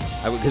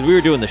 Because we were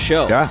doing the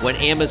show when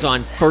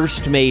Amazon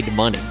first made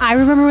money. I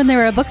remember when they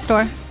were a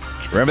bookstore.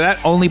 Remember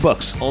that? Only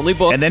books. Only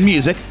books. And then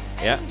music.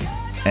 Yeah.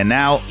 And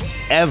now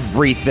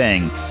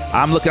everything.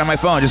 I'm looking at my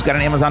phone. Just got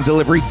an Amazon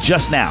delivery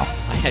just now.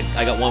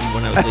 I got one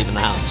when I was leaving the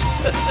house.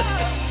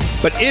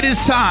 But it is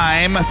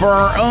time for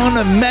our own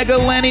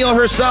megalennial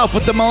herself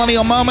with the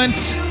millennial moment.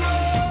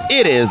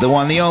 It is the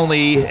one, the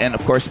only, and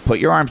of course, put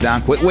your arms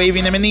down. Quit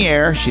waving them in the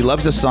air. She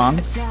loves this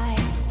song.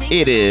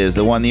 It is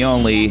the one, the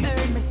only,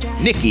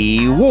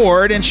 Nikki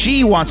Ward, and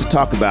she wants to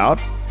talk about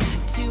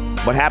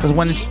what happens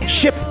when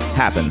ship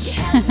happens.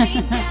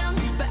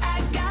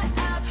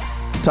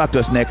 Talk to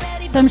us, Nick.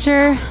 So I'm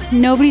sure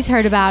nobody's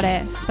heard about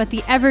it, but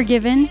the Ever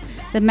Given,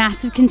 the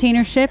massive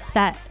container ship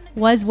that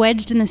was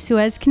wedged in the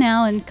Suez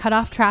Canal and cut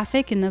off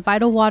traffic in the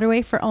vital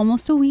waterway for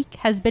almost a week,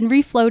 has been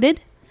refloated.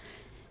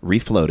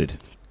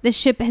 The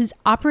ship is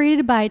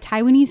operated by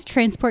Taiwanese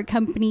transport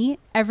company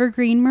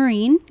Evergreen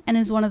Marine and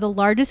is one of the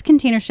largest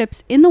container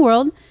ships in the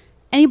world.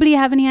 Anybody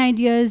have any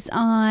ideas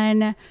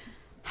on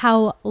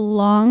how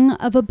long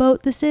of a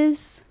boat this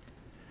is?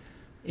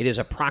 It is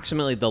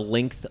approximately the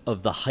length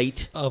of the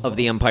height of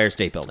the Empire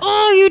State Building.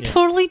 Oh, you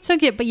totally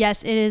took it. But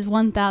yes, it is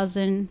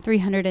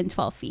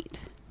 1,312 feet.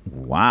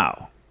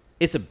 Wow.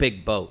 It's a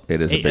big boat.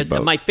 It is a big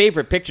boat. My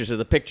favorite pictures are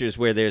the pictures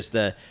where there's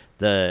the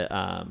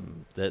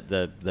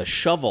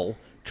shovel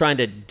trying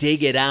to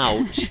dig it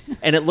out,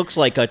 and it looks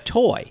like a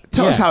toy.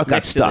 Tell us how it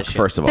got stuck,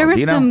 first of all. There were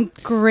some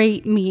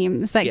great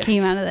memes that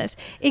came out of this.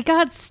 It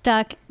got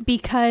stuck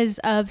because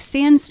of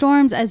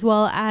sandstorms as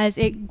well as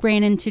it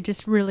ran into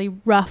just really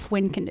rough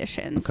wind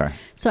conditions. Okay.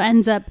 So it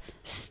ends up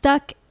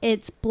stuck.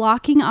 It's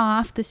blocking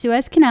off the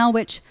Suez Canal,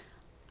 which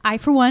I,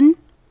 for one,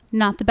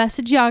 not the best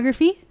at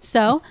geography.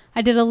 So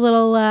I did a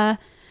little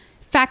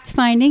fact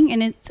finding,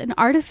 and it's an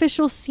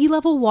artificial sea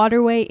level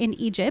waterway in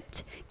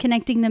Egypt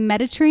connecting the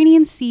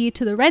Mediterranean Sea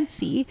to the Red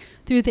Sea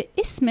through the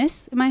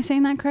isthmus. Am I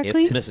saying that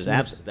correctly? Isthmus is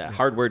absolutely a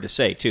hard word to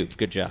say, too.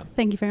 Good job.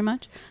 Thank you very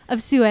much.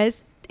 Of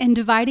Suez, and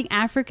dividing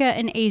Africa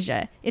and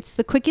Asia. It's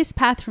the quickest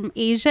path from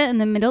Asia and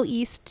the Middle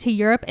East to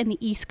Europe and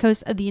the east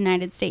coast of the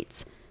United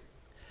States.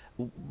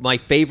 My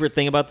favorite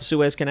thing about the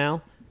Suez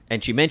Canal,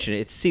 and she mentioned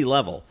it, it's sea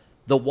level.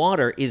 The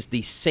water is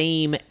the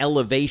same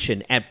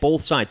elevation at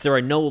both sides. There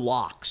are no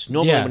locks.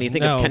 Normally, when you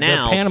think of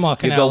canals, the Panama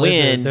Canal, you go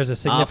in, there's a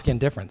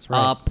significant difference, right?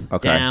 Up,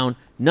 down,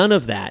 none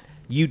of that.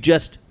 You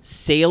just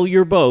sail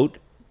your boat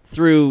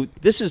through.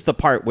 This is the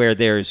part where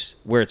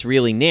it's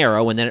really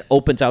narrow, and then it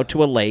opens out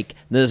to a lake.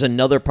 And there's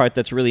another part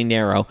that's really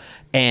narrow.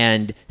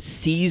 And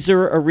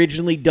Caesar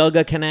originally dug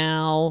a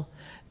canal,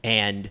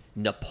 and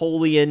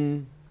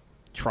Napoleon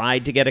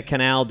tried to get a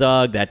canal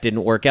dug. That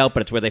didn't work out,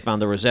 but it's where they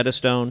found the Rosetta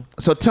Stone.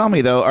 So tell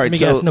me, though, all right, Let me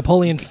guess,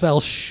 Napoleon fell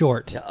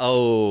short.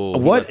 Oh.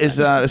 what is,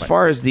 as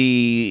far as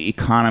the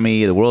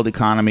economy, the world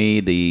economy,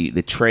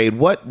 the trade,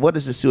 what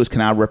does the Suez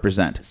Canal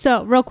represent?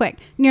 So, real quick,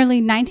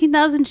 nearly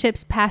 19,000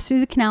 ships passed through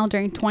the canal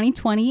during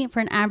 2020 for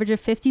an average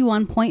of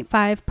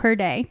 51.5 per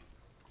day.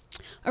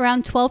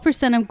 Around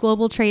 12% of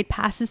global trade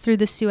passes through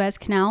the Suez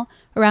Canal.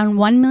 Around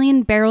 1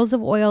 million barrels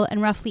of oil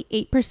and roughly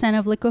 8%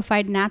 of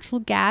liquefied natural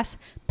gas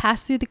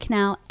pass through the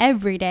canal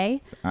every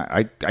day.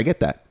 I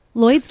get that.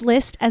 Lloyd's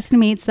List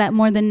estimates that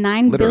more than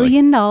 $9 Literally.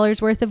 billion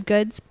worth of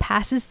goods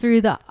passes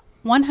through the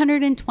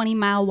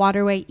 120-mile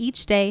waterway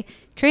each day,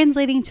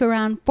 translating to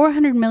around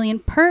 $400 million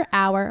per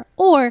hour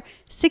or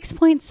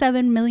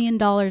 $6.7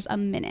 million a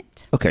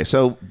minute. Okay,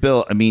 so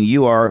Bill, I mean,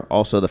 you are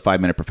also the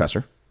 5-minute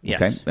professor. Yes.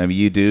 Okay, I mean,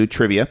 you do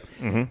trivia.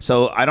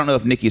 So I don't know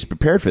if Nikki's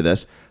prepared for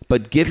this,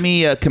 but give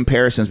me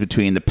comparisons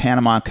between the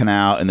Panama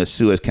Canal and the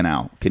Suez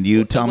Canal. Can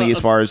you tell me as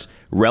far as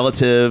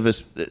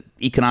relative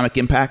economic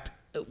impact?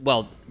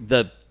 Well,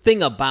 the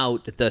thing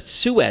about the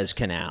Suez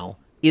Canal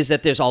is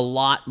that there's a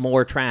lot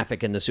more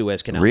traffic in the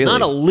Suez Canal. Really?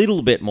 Not a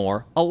little bit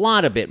more, a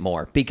lot of bit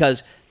more,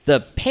 because the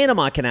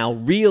Panama Canal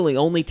really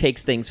only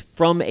takes things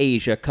from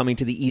Asia coming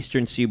to the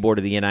eastern seaboard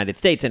of the United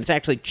States, and it's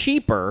actually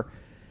cheaper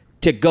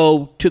to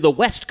go to the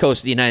west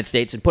coast of the United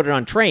States and put it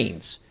on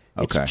trains.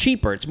 Okay. It's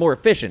cheaper. It's more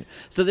efficient.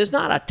 So there's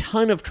not a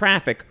ton of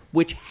traffic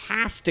which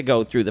has to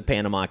go through the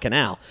Panama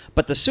Canal.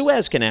 But the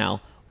Suez Canal,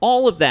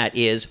 all of that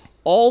is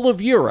all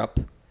of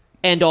Europe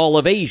and all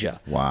of Asia.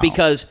 Wow.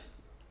 Because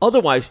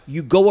otherwise,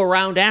 you go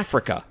around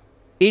Africa.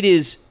 It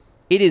is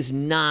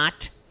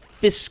not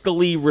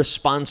fiscally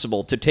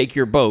responsible to take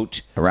your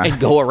boat and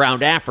go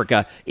around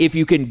Africa if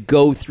you can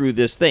go through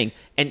this thing.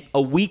 And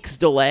a week's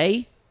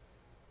delay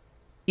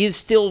is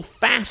still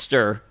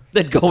faster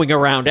than going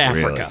around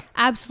Africa. Really?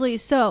 Absolutely.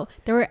 So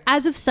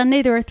as of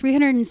Sunday, there were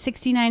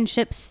 369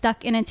 ships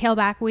stuck in a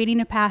tailback waiting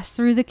to pass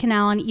through the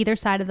canal on either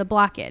side of the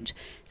blockage.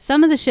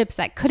 Some of the ships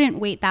that couldn't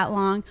wait that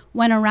long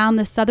went around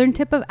the southern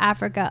tip of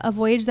Africa, a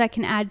voyage that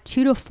can add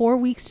 2 to 4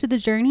 weeks to the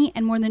journey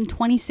and more than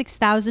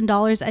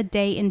 $26,000 a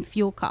day in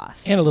fuel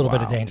costs. And a little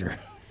bit of danger.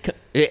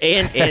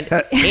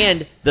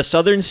 And the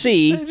Southern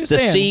Sea, the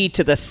sea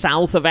to the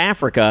south of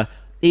Africa,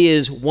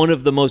 is one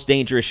of the most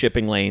dangerous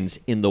shipping lanes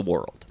in the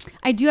world.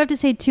 I do have to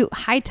say, too,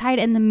 high tide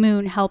and the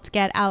moon helped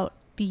get out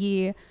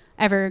the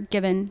Ever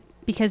Given,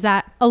 because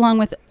that, along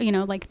with,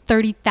 like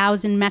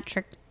 30,000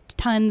 metric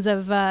tons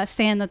of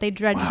sand that they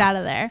dredged out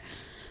of there.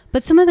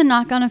 But some of the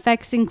knock-on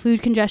effects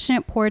include congestion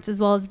at ports, as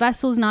well as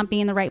vessels not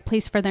being in the right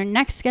place for their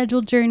next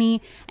scheduled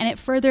journey, and it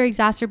further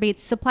exacerbates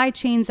supply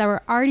chains that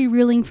were already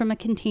reeling from a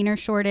container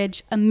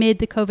shortage amid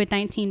the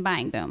COVID-19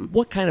 buying boom.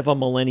 What kind of a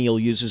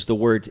millennial uses the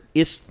word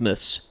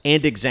isthmus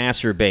and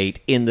exacerbate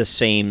in the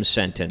same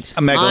sentence?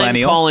 A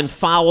megillennial. I'm calling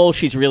foul.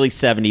 She's really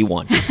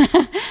 71.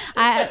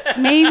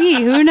 Maybe,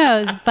 who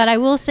knows? But I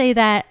will say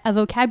that a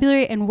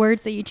vocabulary and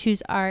words that you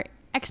choose are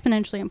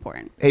exponentially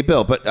important. Hey,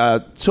 Bill,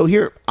 but so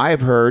here I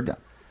have heard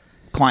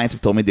clients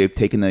have told me they've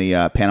taken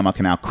the Panama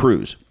Canal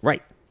cruise.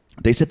 Right.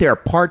 They said there are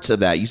parts of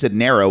that. You said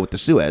narrow with the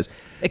Suez.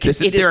 It is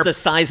the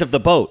size of the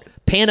boat.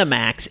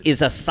 Panamax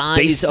is a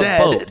size of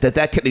boat. They said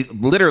that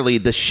could, literally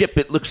the ship,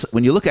 it looks,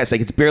 when you look at it, it's like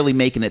it's barely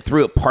making it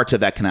through parts of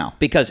that canal.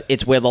 Because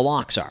it's where the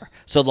locks are.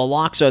 So the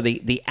locks are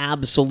the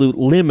absolute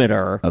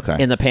limiter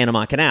in the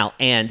Panama Canal.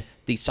 And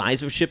the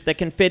size of ship that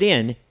can fit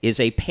in is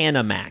a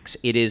Panamax.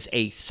 It is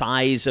a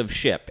size of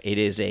ship. It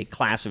is a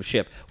class of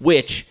ship,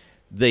 which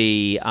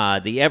the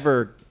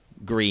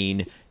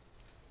Evergreen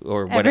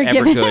or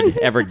whatever,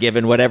 Ever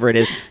Given, whatever it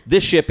is,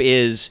 this ship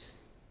is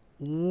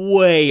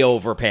way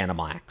over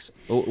Panamax.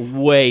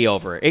 Way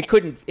over. It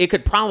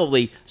could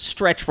probably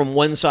stretch from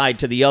one side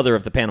to the other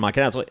of the Panama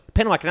Canal.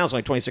 Panama Canal is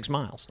only 26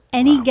 miles.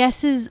 Any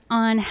guesses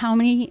on how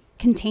many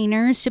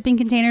shipping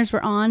containers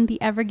were on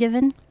the Ever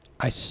Given?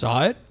 I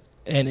saw it,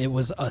 and it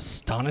was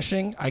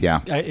astonishing.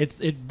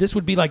 This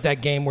would be like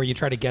that game where you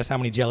try to guess how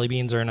many jelly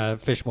beans are in a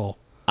fishbowl.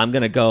 I'm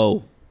gonna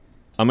go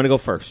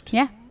first.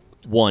 Yeah.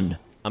 1.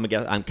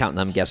 I'm counting.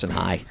 I'm guessing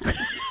high.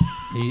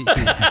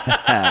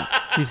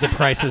 He's the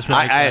Price is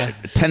Right.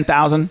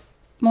 10,000.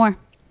 More.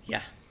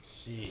 Yeah.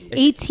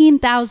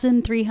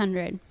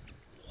 18,300.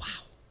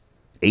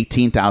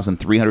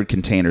 18,300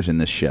 containers in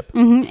this ship.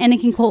 Mm-hmm. And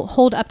it can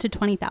hold up to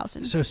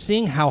 20,000. So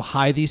seeing how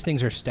high these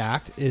things are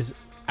stacked is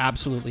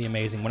absolutely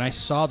amazing. When I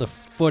saw the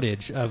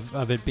footage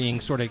of it being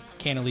sort of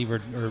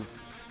cantilevered or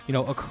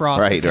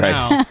across the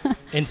canal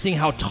and seeing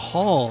how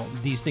tall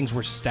these things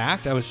were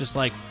stacked, I was just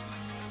like,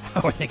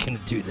 how are they going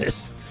to do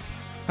this?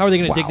 How are they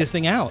going to dig this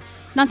thing out?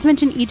 Not to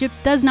mention, Egypt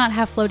does not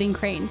have floating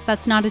cranes.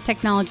 That's not a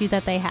technology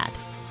that they have.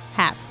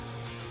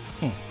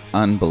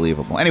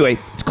 Unbelievable. Anyway,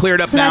 it's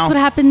cleared up now. So that's what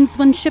happens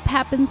when ship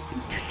happens.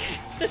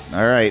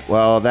 All right.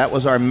 Well, that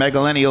was our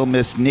megillennial,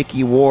 Miss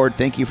Nikki Ward.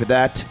 Thank you for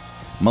that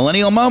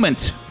millennial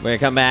moment. We're going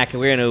to come back and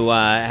we're going to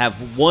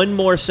have one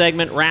more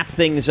segment, wrap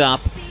things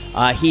up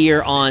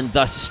here on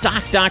the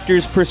Stock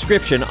Doctor's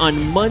Prescription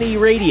on Money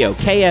Radio,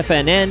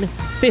 KFNN,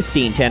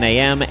 1510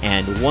 AM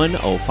and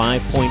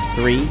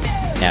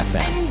 105.3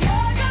 FM.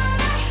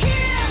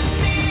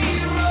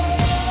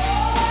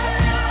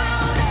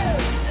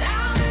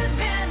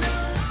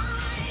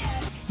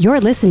 You're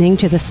listening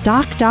to the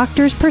Stock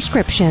Doctor's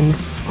Prescription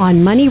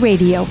on Money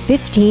Radio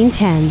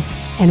 1510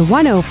 and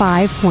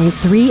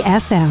 105.3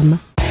 FM.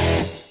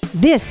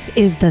 This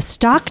is the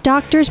Stock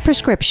Doctor's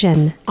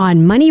Prescription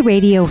on Money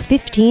Radio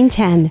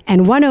 1510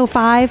 and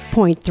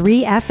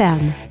 105.3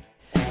 FM.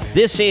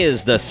 This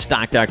is the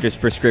Stock Doctor's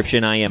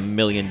Prescription. I am $1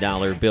 Million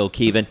Bill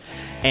Keevan,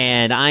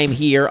 and I'm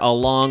here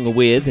along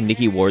with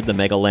Nikki Ward, the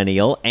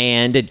Megalennial,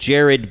 and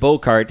Jared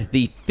Bocart,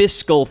 the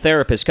fiscal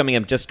therapist, coming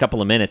up in just a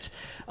couple of minutes.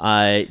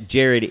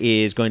 Jared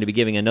is going to be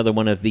giving another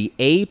one of the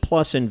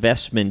A-plus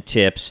investment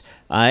tips,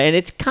 and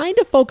it's kind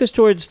of focused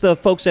towards the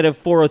folks that have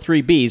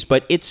 403Bs,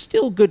 but it's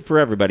still good for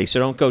everybody, so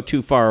don't go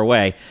too far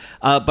away.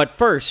 But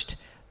first,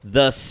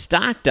 the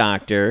Stock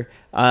Doctor,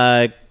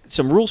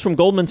 some rules from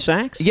Goldman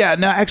Sachs? Yeah,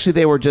 no, actually,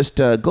 they were just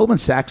Goldman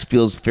Sachs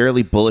feels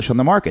fairly bullish on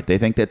the market. They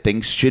think that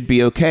things should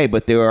be okay,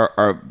 but there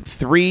are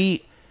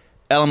three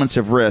elements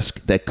of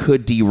risk that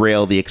could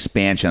derail the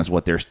expansion, is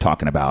what they're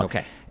talking about.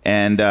 Okay.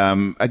 And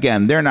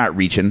again, they're not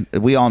reaching.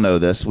 We all know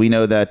this. We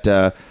know that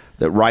that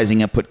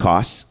rising input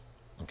costs,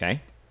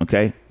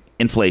 okay,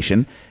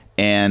 inflation,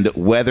 and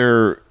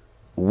whether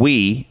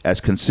we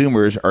as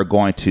consumers are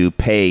going to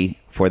pay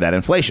for that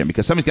inflation,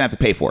 because somebody's going to have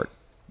to pay for it.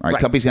 Right?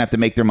 Companies going to have to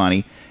make their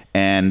money,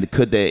 and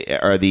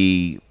are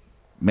the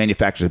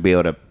manufacturers be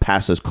able to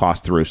pass those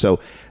costs through? So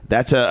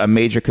that's a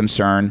major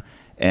concern.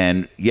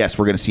 And yes,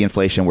 we're going to see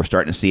inflation. We're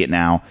starting to see it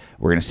now.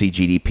 We're going to see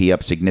GDP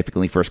up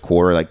significantly first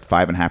quarter, like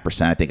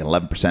 5.5%, I think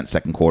 11%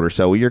 second quarter.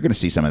 So you're going to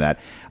see some of that.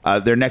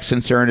 Their next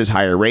concern is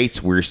higher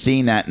rates. We're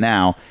seeing that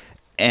now.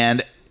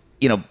 And,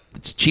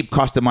 it's cheap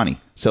cost of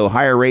money. So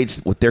higher rates,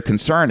 what their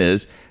concern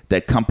is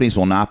that companies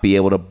will not be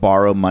able to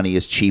borrow money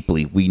as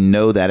cheaply. We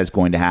know that is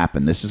going to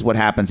happen. This is what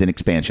happens in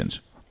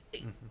expansions.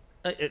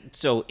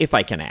 So if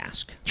I can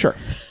ask. Sure.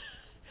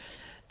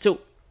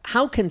 So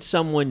how can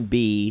someone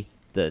be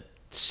the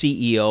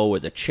CEO or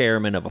the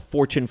chairman of a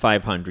Fortune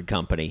 500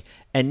 company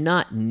and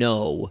not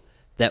know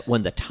that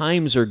when the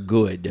times are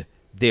good,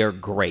 they're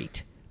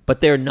great, but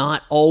they're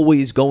not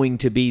always going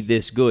to be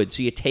this good?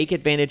 So you take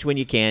advantage when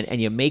you can,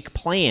 and you make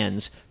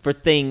plans for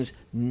things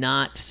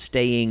not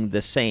staying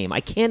the same. I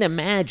can't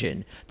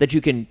imagine that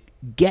you can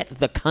get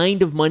the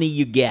kind of money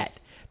you get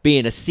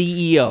being a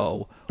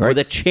CEO or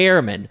the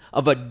chairman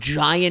of a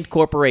giant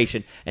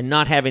corporation and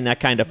not having that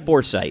kind of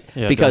foresight.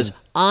 Because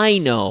I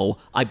know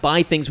I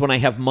buy things when I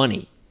have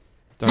money.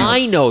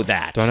 I know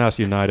that. Don't ask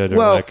United or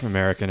like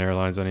American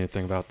Airlines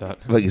anything about that.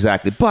 Well,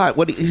 exactly. But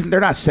they're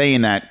not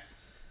saying that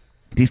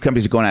these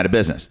companies are going out of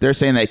business. They're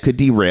saying that it could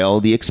derail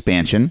the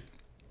expansion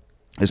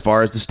as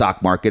far as the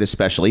stock market,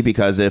 especially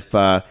because if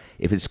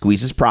it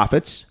squeezes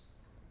profits,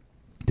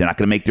 they're not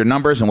going to make their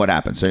numbers, and what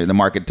happens? So the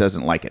market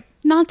doesn't like it.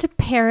 Not to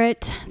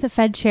parrot the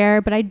Fed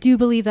chair, but I do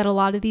believe that a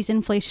lot of these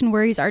inflation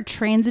worries are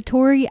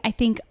transitory. I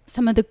think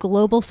some of the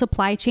global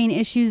supply chain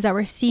issues that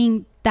we're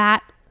seeing,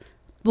 that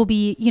will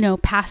be,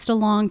 passed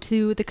along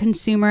to the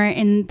consumer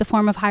in the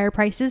form of higher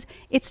prices.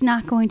 It's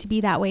not going to be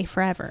that way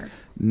forever.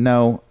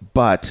 No,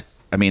 but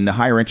the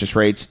higher interest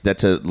rates,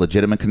 that's a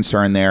legitimate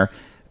concern there.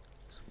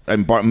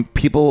 And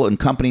people and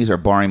companies are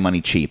borrowing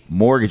money cheap.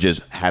 Mortgages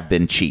have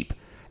been cheap.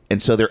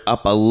 And so they're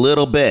up a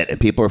little bit, and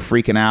people are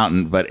freaking out.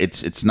 But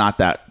it's not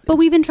that. But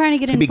we've been trying to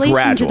get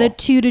inflation to the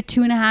 2 to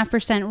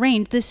 2.5%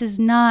 range. This is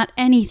not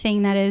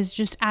anything that is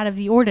just out of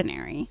the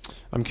ordinary.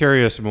 I'm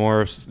curious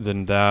more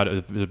than that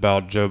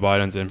about Joe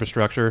Biden's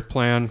infrastructure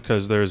plan,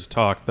 because there's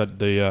talk that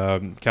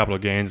the capital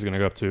gains is going to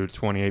go up to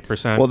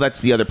 28%. Well,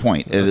 that's the other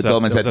point. The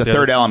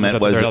third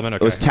element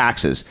was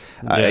taxes.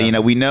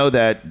 We know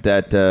that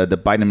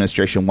the Biden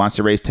administration wants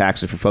to raise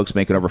taxes for folks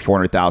making over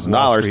 $400,000.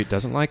 Wall Street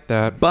doesn't like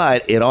that.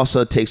 But it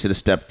also takes it a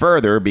step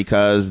further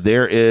because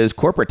there is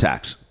corporate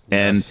tax.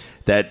 And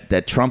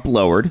that Trump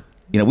lowered.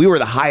 We were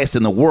the highest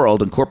in the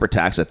world in corporate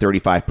tax at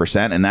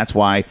 35%, and that's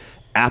why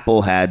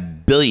Apple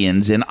had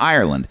billions in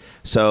Ireland.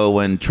 So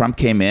when Trump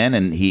came in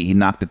and he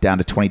knocked it down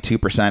to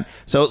 22%.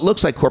 So it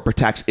looks like corporate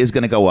tax is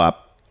going to go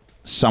up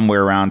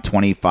somewhere around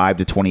 25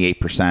 to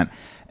 28%.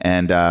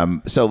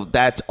 And so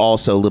that's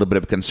also a little bit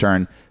of a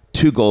concern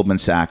to Goldman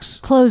Sachs.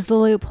 Close the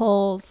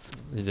loopholes.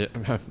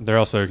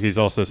 He's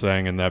also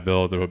saying in that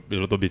bill that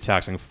they'll be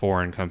taxing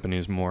foreign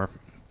companies more.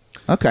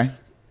 Okay.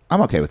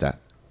 I'm okay with that.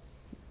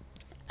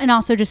 And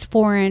also just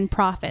foreign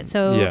profits.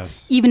 So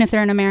even if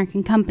they're an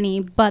American company,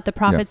 but the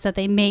profits that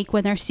they make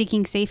when they're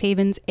seeking safe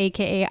havens,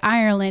 a.k.a.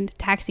 Ireland,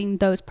 taxing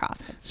those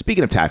profits.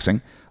 Speaking of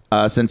taxing,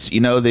 since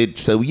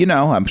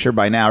I'm sure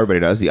by now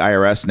everybody does, the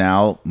IRS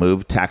now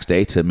moved tax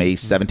day to May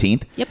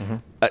 17th. Yep.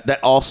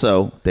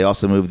 Mm-hmm. They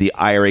also moved the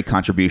IRA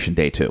contribution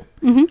day too.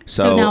 Mm-hmm.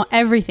 So now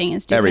everything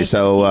is due.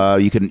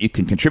 You can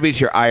contribute to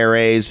your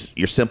IRAs,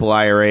 your simple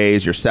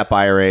IRAs, your SEP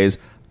IRAs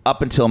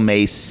up until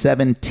May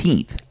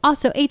 17th.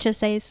 Also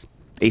HSAs.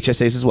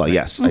 HSAs as well,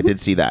 yes. Mm-hmm. I did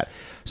see that.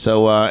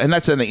 So, and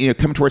that's something,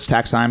 coming towards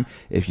tax time,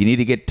 if you need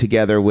to get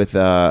together with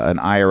an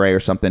IRA or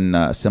something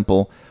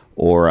simple,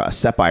 or a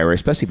SEP IRA,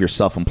 especially if you're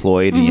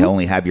self-employed and you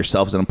only have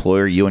yourself as an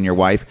employer, you and your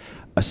wife,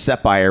 a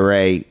SEP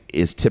IRA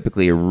is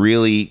typically a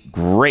really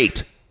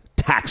great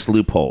tax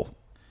loophole.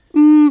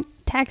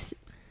 Tax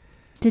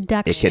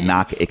deduction.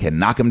 It can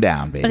knock them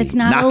down, baby. But it's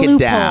not knock a it loophole.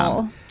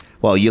 Down.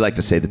 Well, you like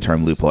to say the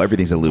term loophole.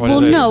 Everything's a loophole. Well,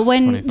 What is it? no,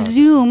 when 25.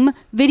 Zoom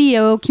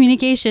video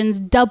communications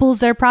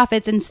doubles their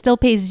profits and still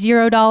pays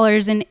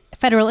 $0 in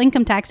federal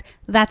income tax,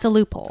 that's a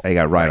loophole. They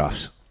got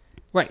write-offs.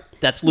 Right.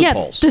 That's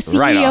loopholes. Yeah, the CEO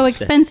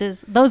Write-offs.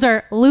 expenses, those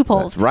are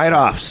loopholes. That's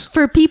write-offs.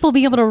 For people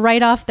being able to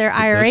write off their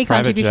IRA private jets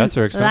contributions,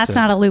 are expensive. that's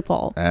not a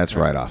loophole. That's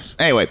write-offs.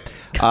 Anyway,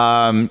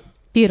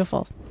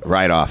 Beautiful.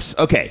 write-offs.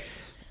 Okay.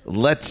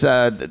 Let's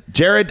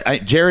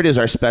Jared is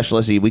our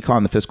specialist. We call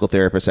him the fiscal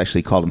therapist.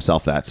 Actually called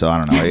himself that, so I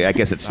don't know. I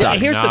guess it's stuck.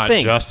 Here's the Not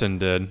thing. Justin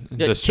did.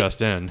 This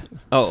just in.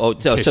 So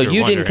case you you're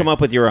didn't wondering. come up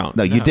with your own.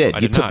 No, you No, did. I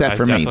You did took not. that I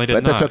from me, definitely did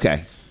but that's not.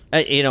 okay.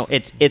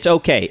 It's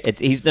okay.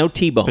 He's no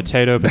T-bone.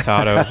 Potato,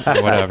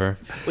 whatever.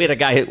 We had a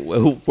guy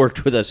who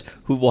worked with us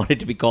who wanted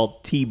to be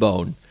called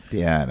T-bone.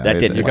 Yeah, no, That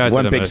didn't it's You guys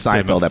one did big him a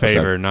Seinfeld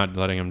favor episode. not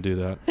letting him do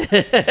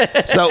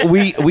that. So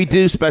we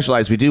do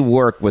specialize. We do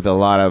work with a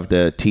lot of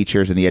the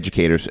teachers and the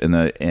educators in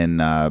a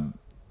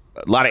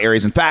lot of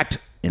areas. In fact,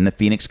 in the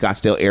Phoenix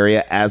Scottsdale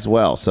area as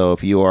well. So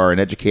if you are an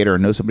educator or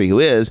know somebody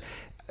who is,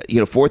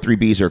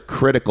 403Bs are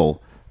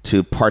critical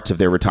to parts of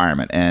their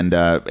retirement. And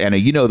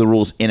you know the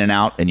rules in and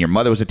out. And your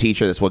mother was a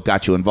teacher. That's what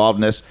got you involved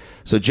in this.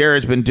 So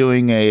Jared's been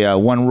doing a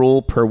one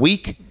rule per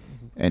week.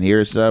 And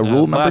here's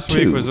rule number Last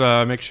 2. week was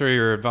make sure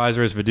your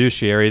advisor is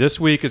fiduciary. This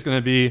week is going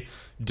to be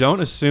don't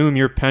assume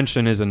your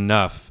pension is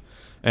enough.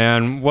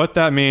 And what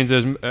that means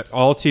is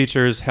all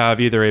teachers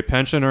have either a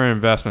pension or an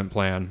investment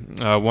plan.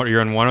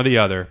 You're in one or the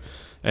other.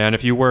 And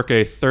if you work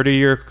a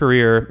 30-year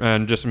career,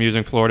 and just I'm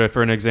using Florida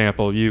for an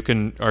example, you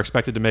are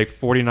expected to make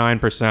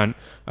 49%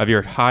 of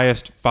your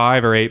highest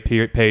 5 or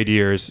 8 paid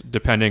years,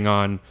 depending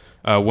on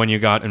when you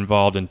got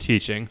involved in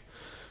teaching.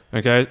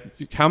 Okay,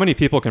 how many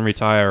people can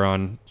retire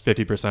on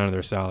 50% of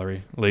their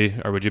salary, Lee?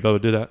 Or would you be able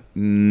to do that?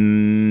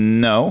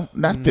 No,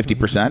 not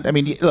 50%. I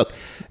mean, look,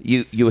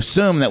 you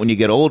assume that when you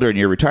get older and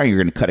you're retiring, you're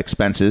going to cut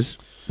expenses.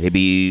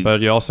 Maybe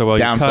But you also,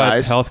 you cut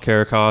downsize.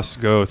 healthcare costs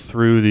go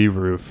through the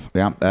roof.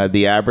 Yeah,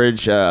 the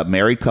average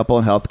married couple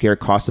in healthcare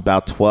costs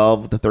about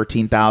 $12,000 to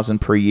 $13,000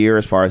 per year,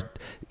 as far as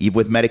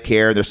with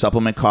Medicare, their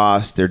supplement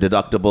costs, their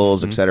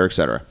deductibles, et cetera, et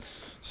cetera.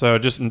 So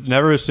just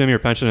never assume your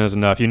pension is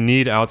enough. You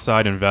need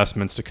outside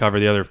investments to cover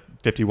the other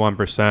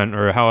 51%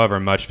 or however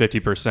much,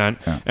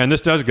 50%. Yeah. And this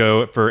does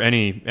go for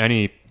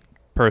any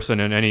person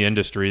in any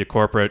industry, the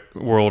corporate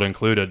world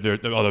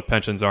included. Although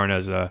pensions aren't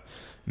as a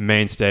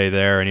mainstay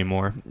there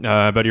anymore.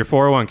 But your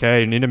 401k,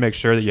 you need to make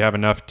sure that you have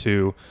enough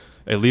to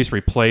at least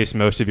replace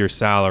most of your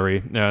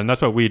salary. And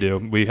that's what we do.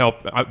 We help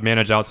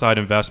manage outside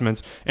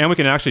investments, and we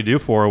can actually do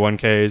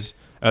 401ks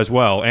as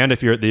well. And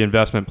if you're at the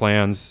investment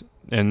plans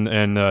in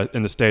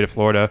the state of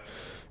Florida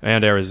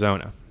and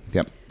Arizona.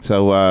 Yep.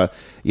 So,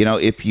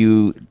 if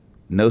you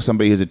know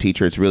somebody who's a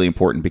teacher, it's really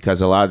important,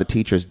 because a lot of the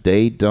teachers,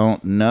 they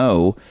don't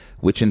know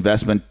which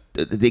investment,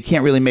 they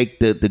can't really make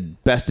the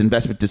best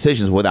investment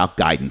decisions without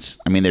guidance.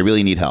 I mean, they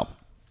really need help.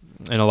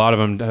 And a lot of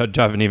them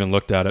haven't even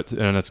looked at it,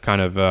 and it's kind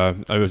of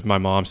it was my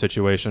mom's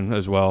situation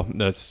as well.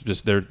 That's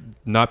just they're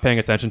not paying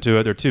attention to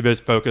it. They're too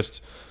busy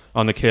focused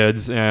on the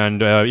kids,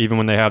 and even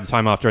when they have the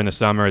time off during the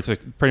summer, it's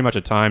pretty much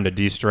a time to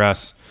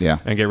de-stress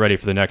and get ready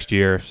for the next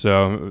year.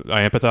 So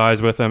I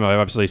empathize with them. I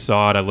obviously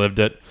saw it. I lived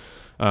it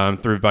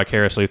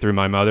vicariously through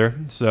my mother.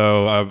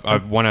 So I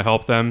want to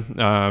help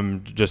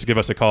them. Just give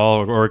us a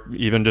call, or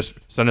even just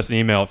send us an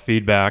email at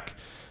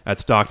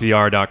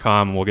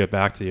feedback@stockdr.com, and we'll get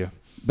back to you.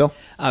 Bill?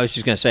 I was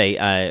just going to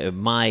say,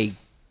 my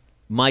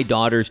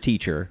daughter's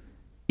teacher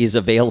is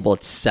available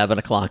at 7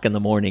 o'clock in the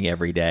morning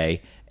every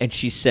day, and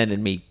she's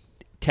sending me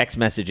text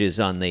messages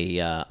on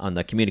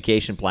the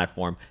communication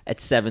platform at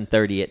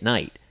 7:30 at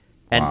night.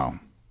 And Wow.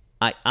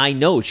 I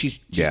know she's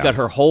got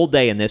her whole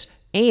day in this,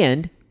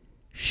 and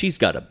she's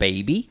got a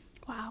baby.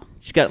 Wow.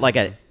 She's got like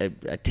a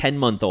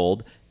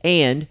 10-month-old,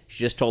 and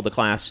she just told the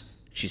class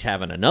she's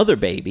having another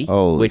baby,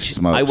 Holy which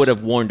smokes. I would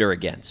have warned her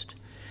against.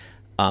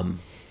 But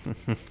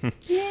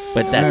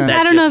that's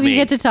I don't know just if me. you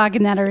get to talk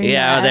in that arena.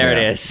 Yeah, there it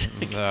is.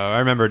 I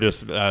remember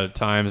just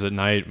times at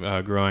night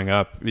growing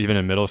up, even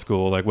in middle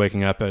school, like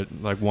waking up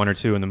at like 1 or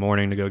 2 in the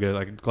morning to go get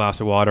like a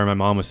glass of water. My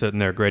mom was sitting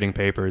there grading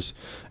papers.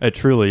 It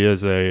truly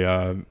is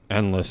a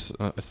endless,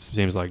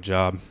 seems like,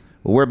 job.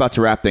 Well, we're about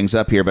to wrap things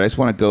up here, but I just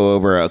want to go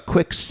over a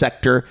quick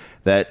sector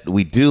that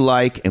we do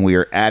like, and we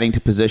are adding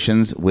to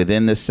positions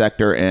within this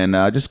sector. And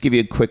just give you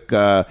a quick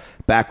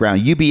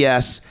background.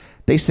 UBS,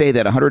 they say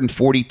that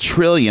 $140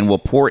 trillion will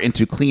pour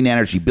into clean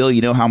energy. Bill,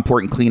 you know how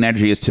important clean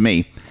energy is to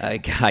me.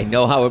 I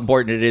know how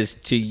important it is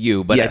to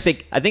you, but Yes.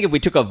 I think if we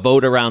took a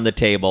vote around the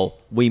table,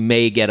 we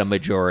may get a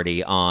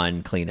majority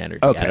on clean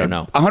energy. Okay. I don't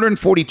know.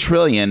 $140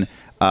 trillion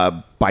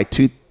by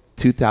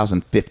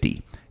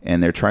 2050.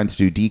 And they're trying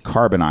to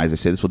decarbonize. They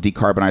say this will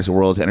decarbonize the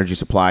world's energy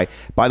supply.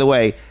 By the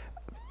way,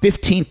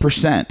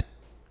 15%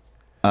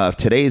 of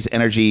today's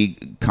energy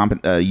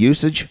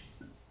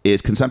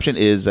consumption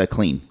is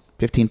clean.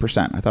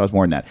 15%. I thought it was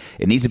more than that.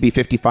 It needs to be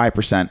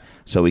 55%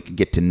 so we can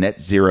get to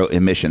net zero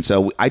emissions.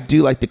 So I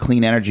do like the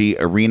clean energy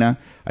arena.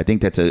 I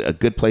think that's a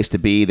good place to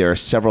be. There are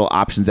several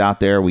options out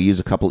there. We use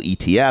a couple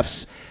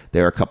ETFs.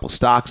 There are a couple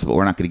stocks, but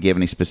we're not going to give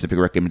any specific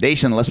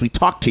recommendation unless we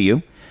talk to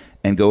you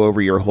and go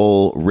over your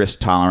whole risk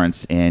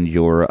tolerance and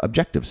your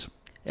objectives.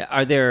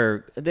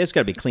 There's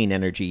got to be clean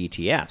energy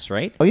ETFs,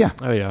 right? Oh, yeah.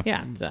 Oh, yeah.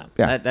 Yeah.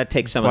 Yeah. That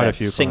takes some Quite a of that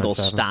few single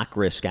clients have them. stock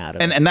risk out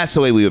of it. And that's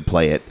the way we would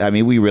play it. I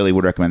mean, we really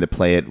would recommend to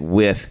play it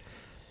with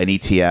an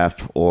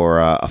ETF or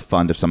a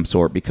fund of some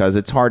sort because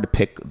it's hard to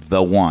pick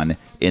the one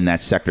in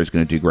that sector is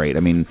going to do great. I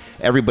mean,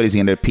 everybody's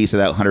going to get a piece of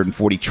that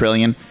 140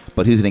 trillion,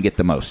 but who's going to get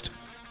the most?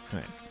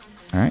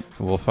 All right.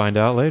 We'll find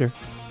out later.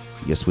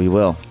 Yes, we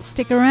will.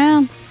 Stick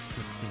around.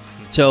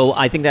 So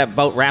I think that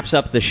about wraps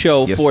up the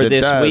show Yes, for it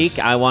this does. week.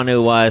 I want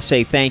to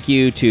say thank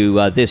you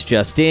to This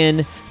Just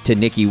In, to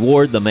Nikki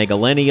Ward, the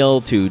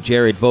Megalenial, to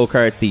Jared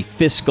Bokart, the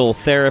fiscal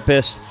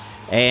therapist,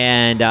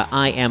 and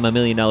I am $1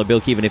 Million Bill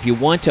Keevan. If you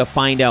want to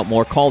find out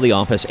more, call the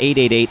office,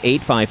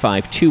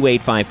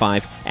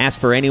 888-855-2855. Ask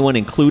for anyone,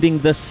 including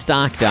the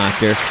Stock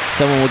Doctor.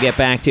 Someone will get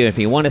back to you. If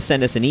you want to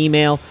send us an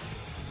email,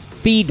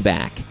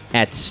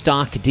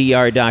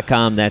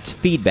 feedback@stockdr.com. That's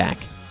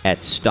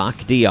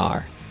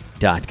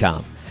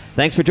feedback@stockdr.com.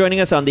 Thanks for joining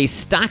us on the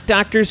Stock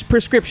Doctor's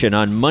Prescription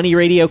on Money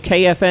Radio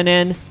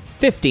KFNN,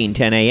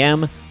 1510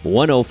 AM,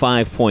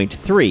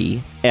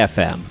 105.3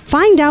 FM.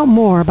 Find out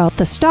more about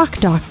the Stock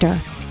Doctor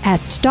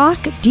at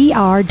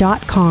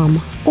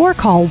StockDr.com or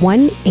call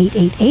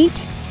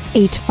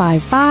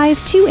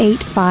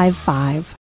 1-888-855-2855.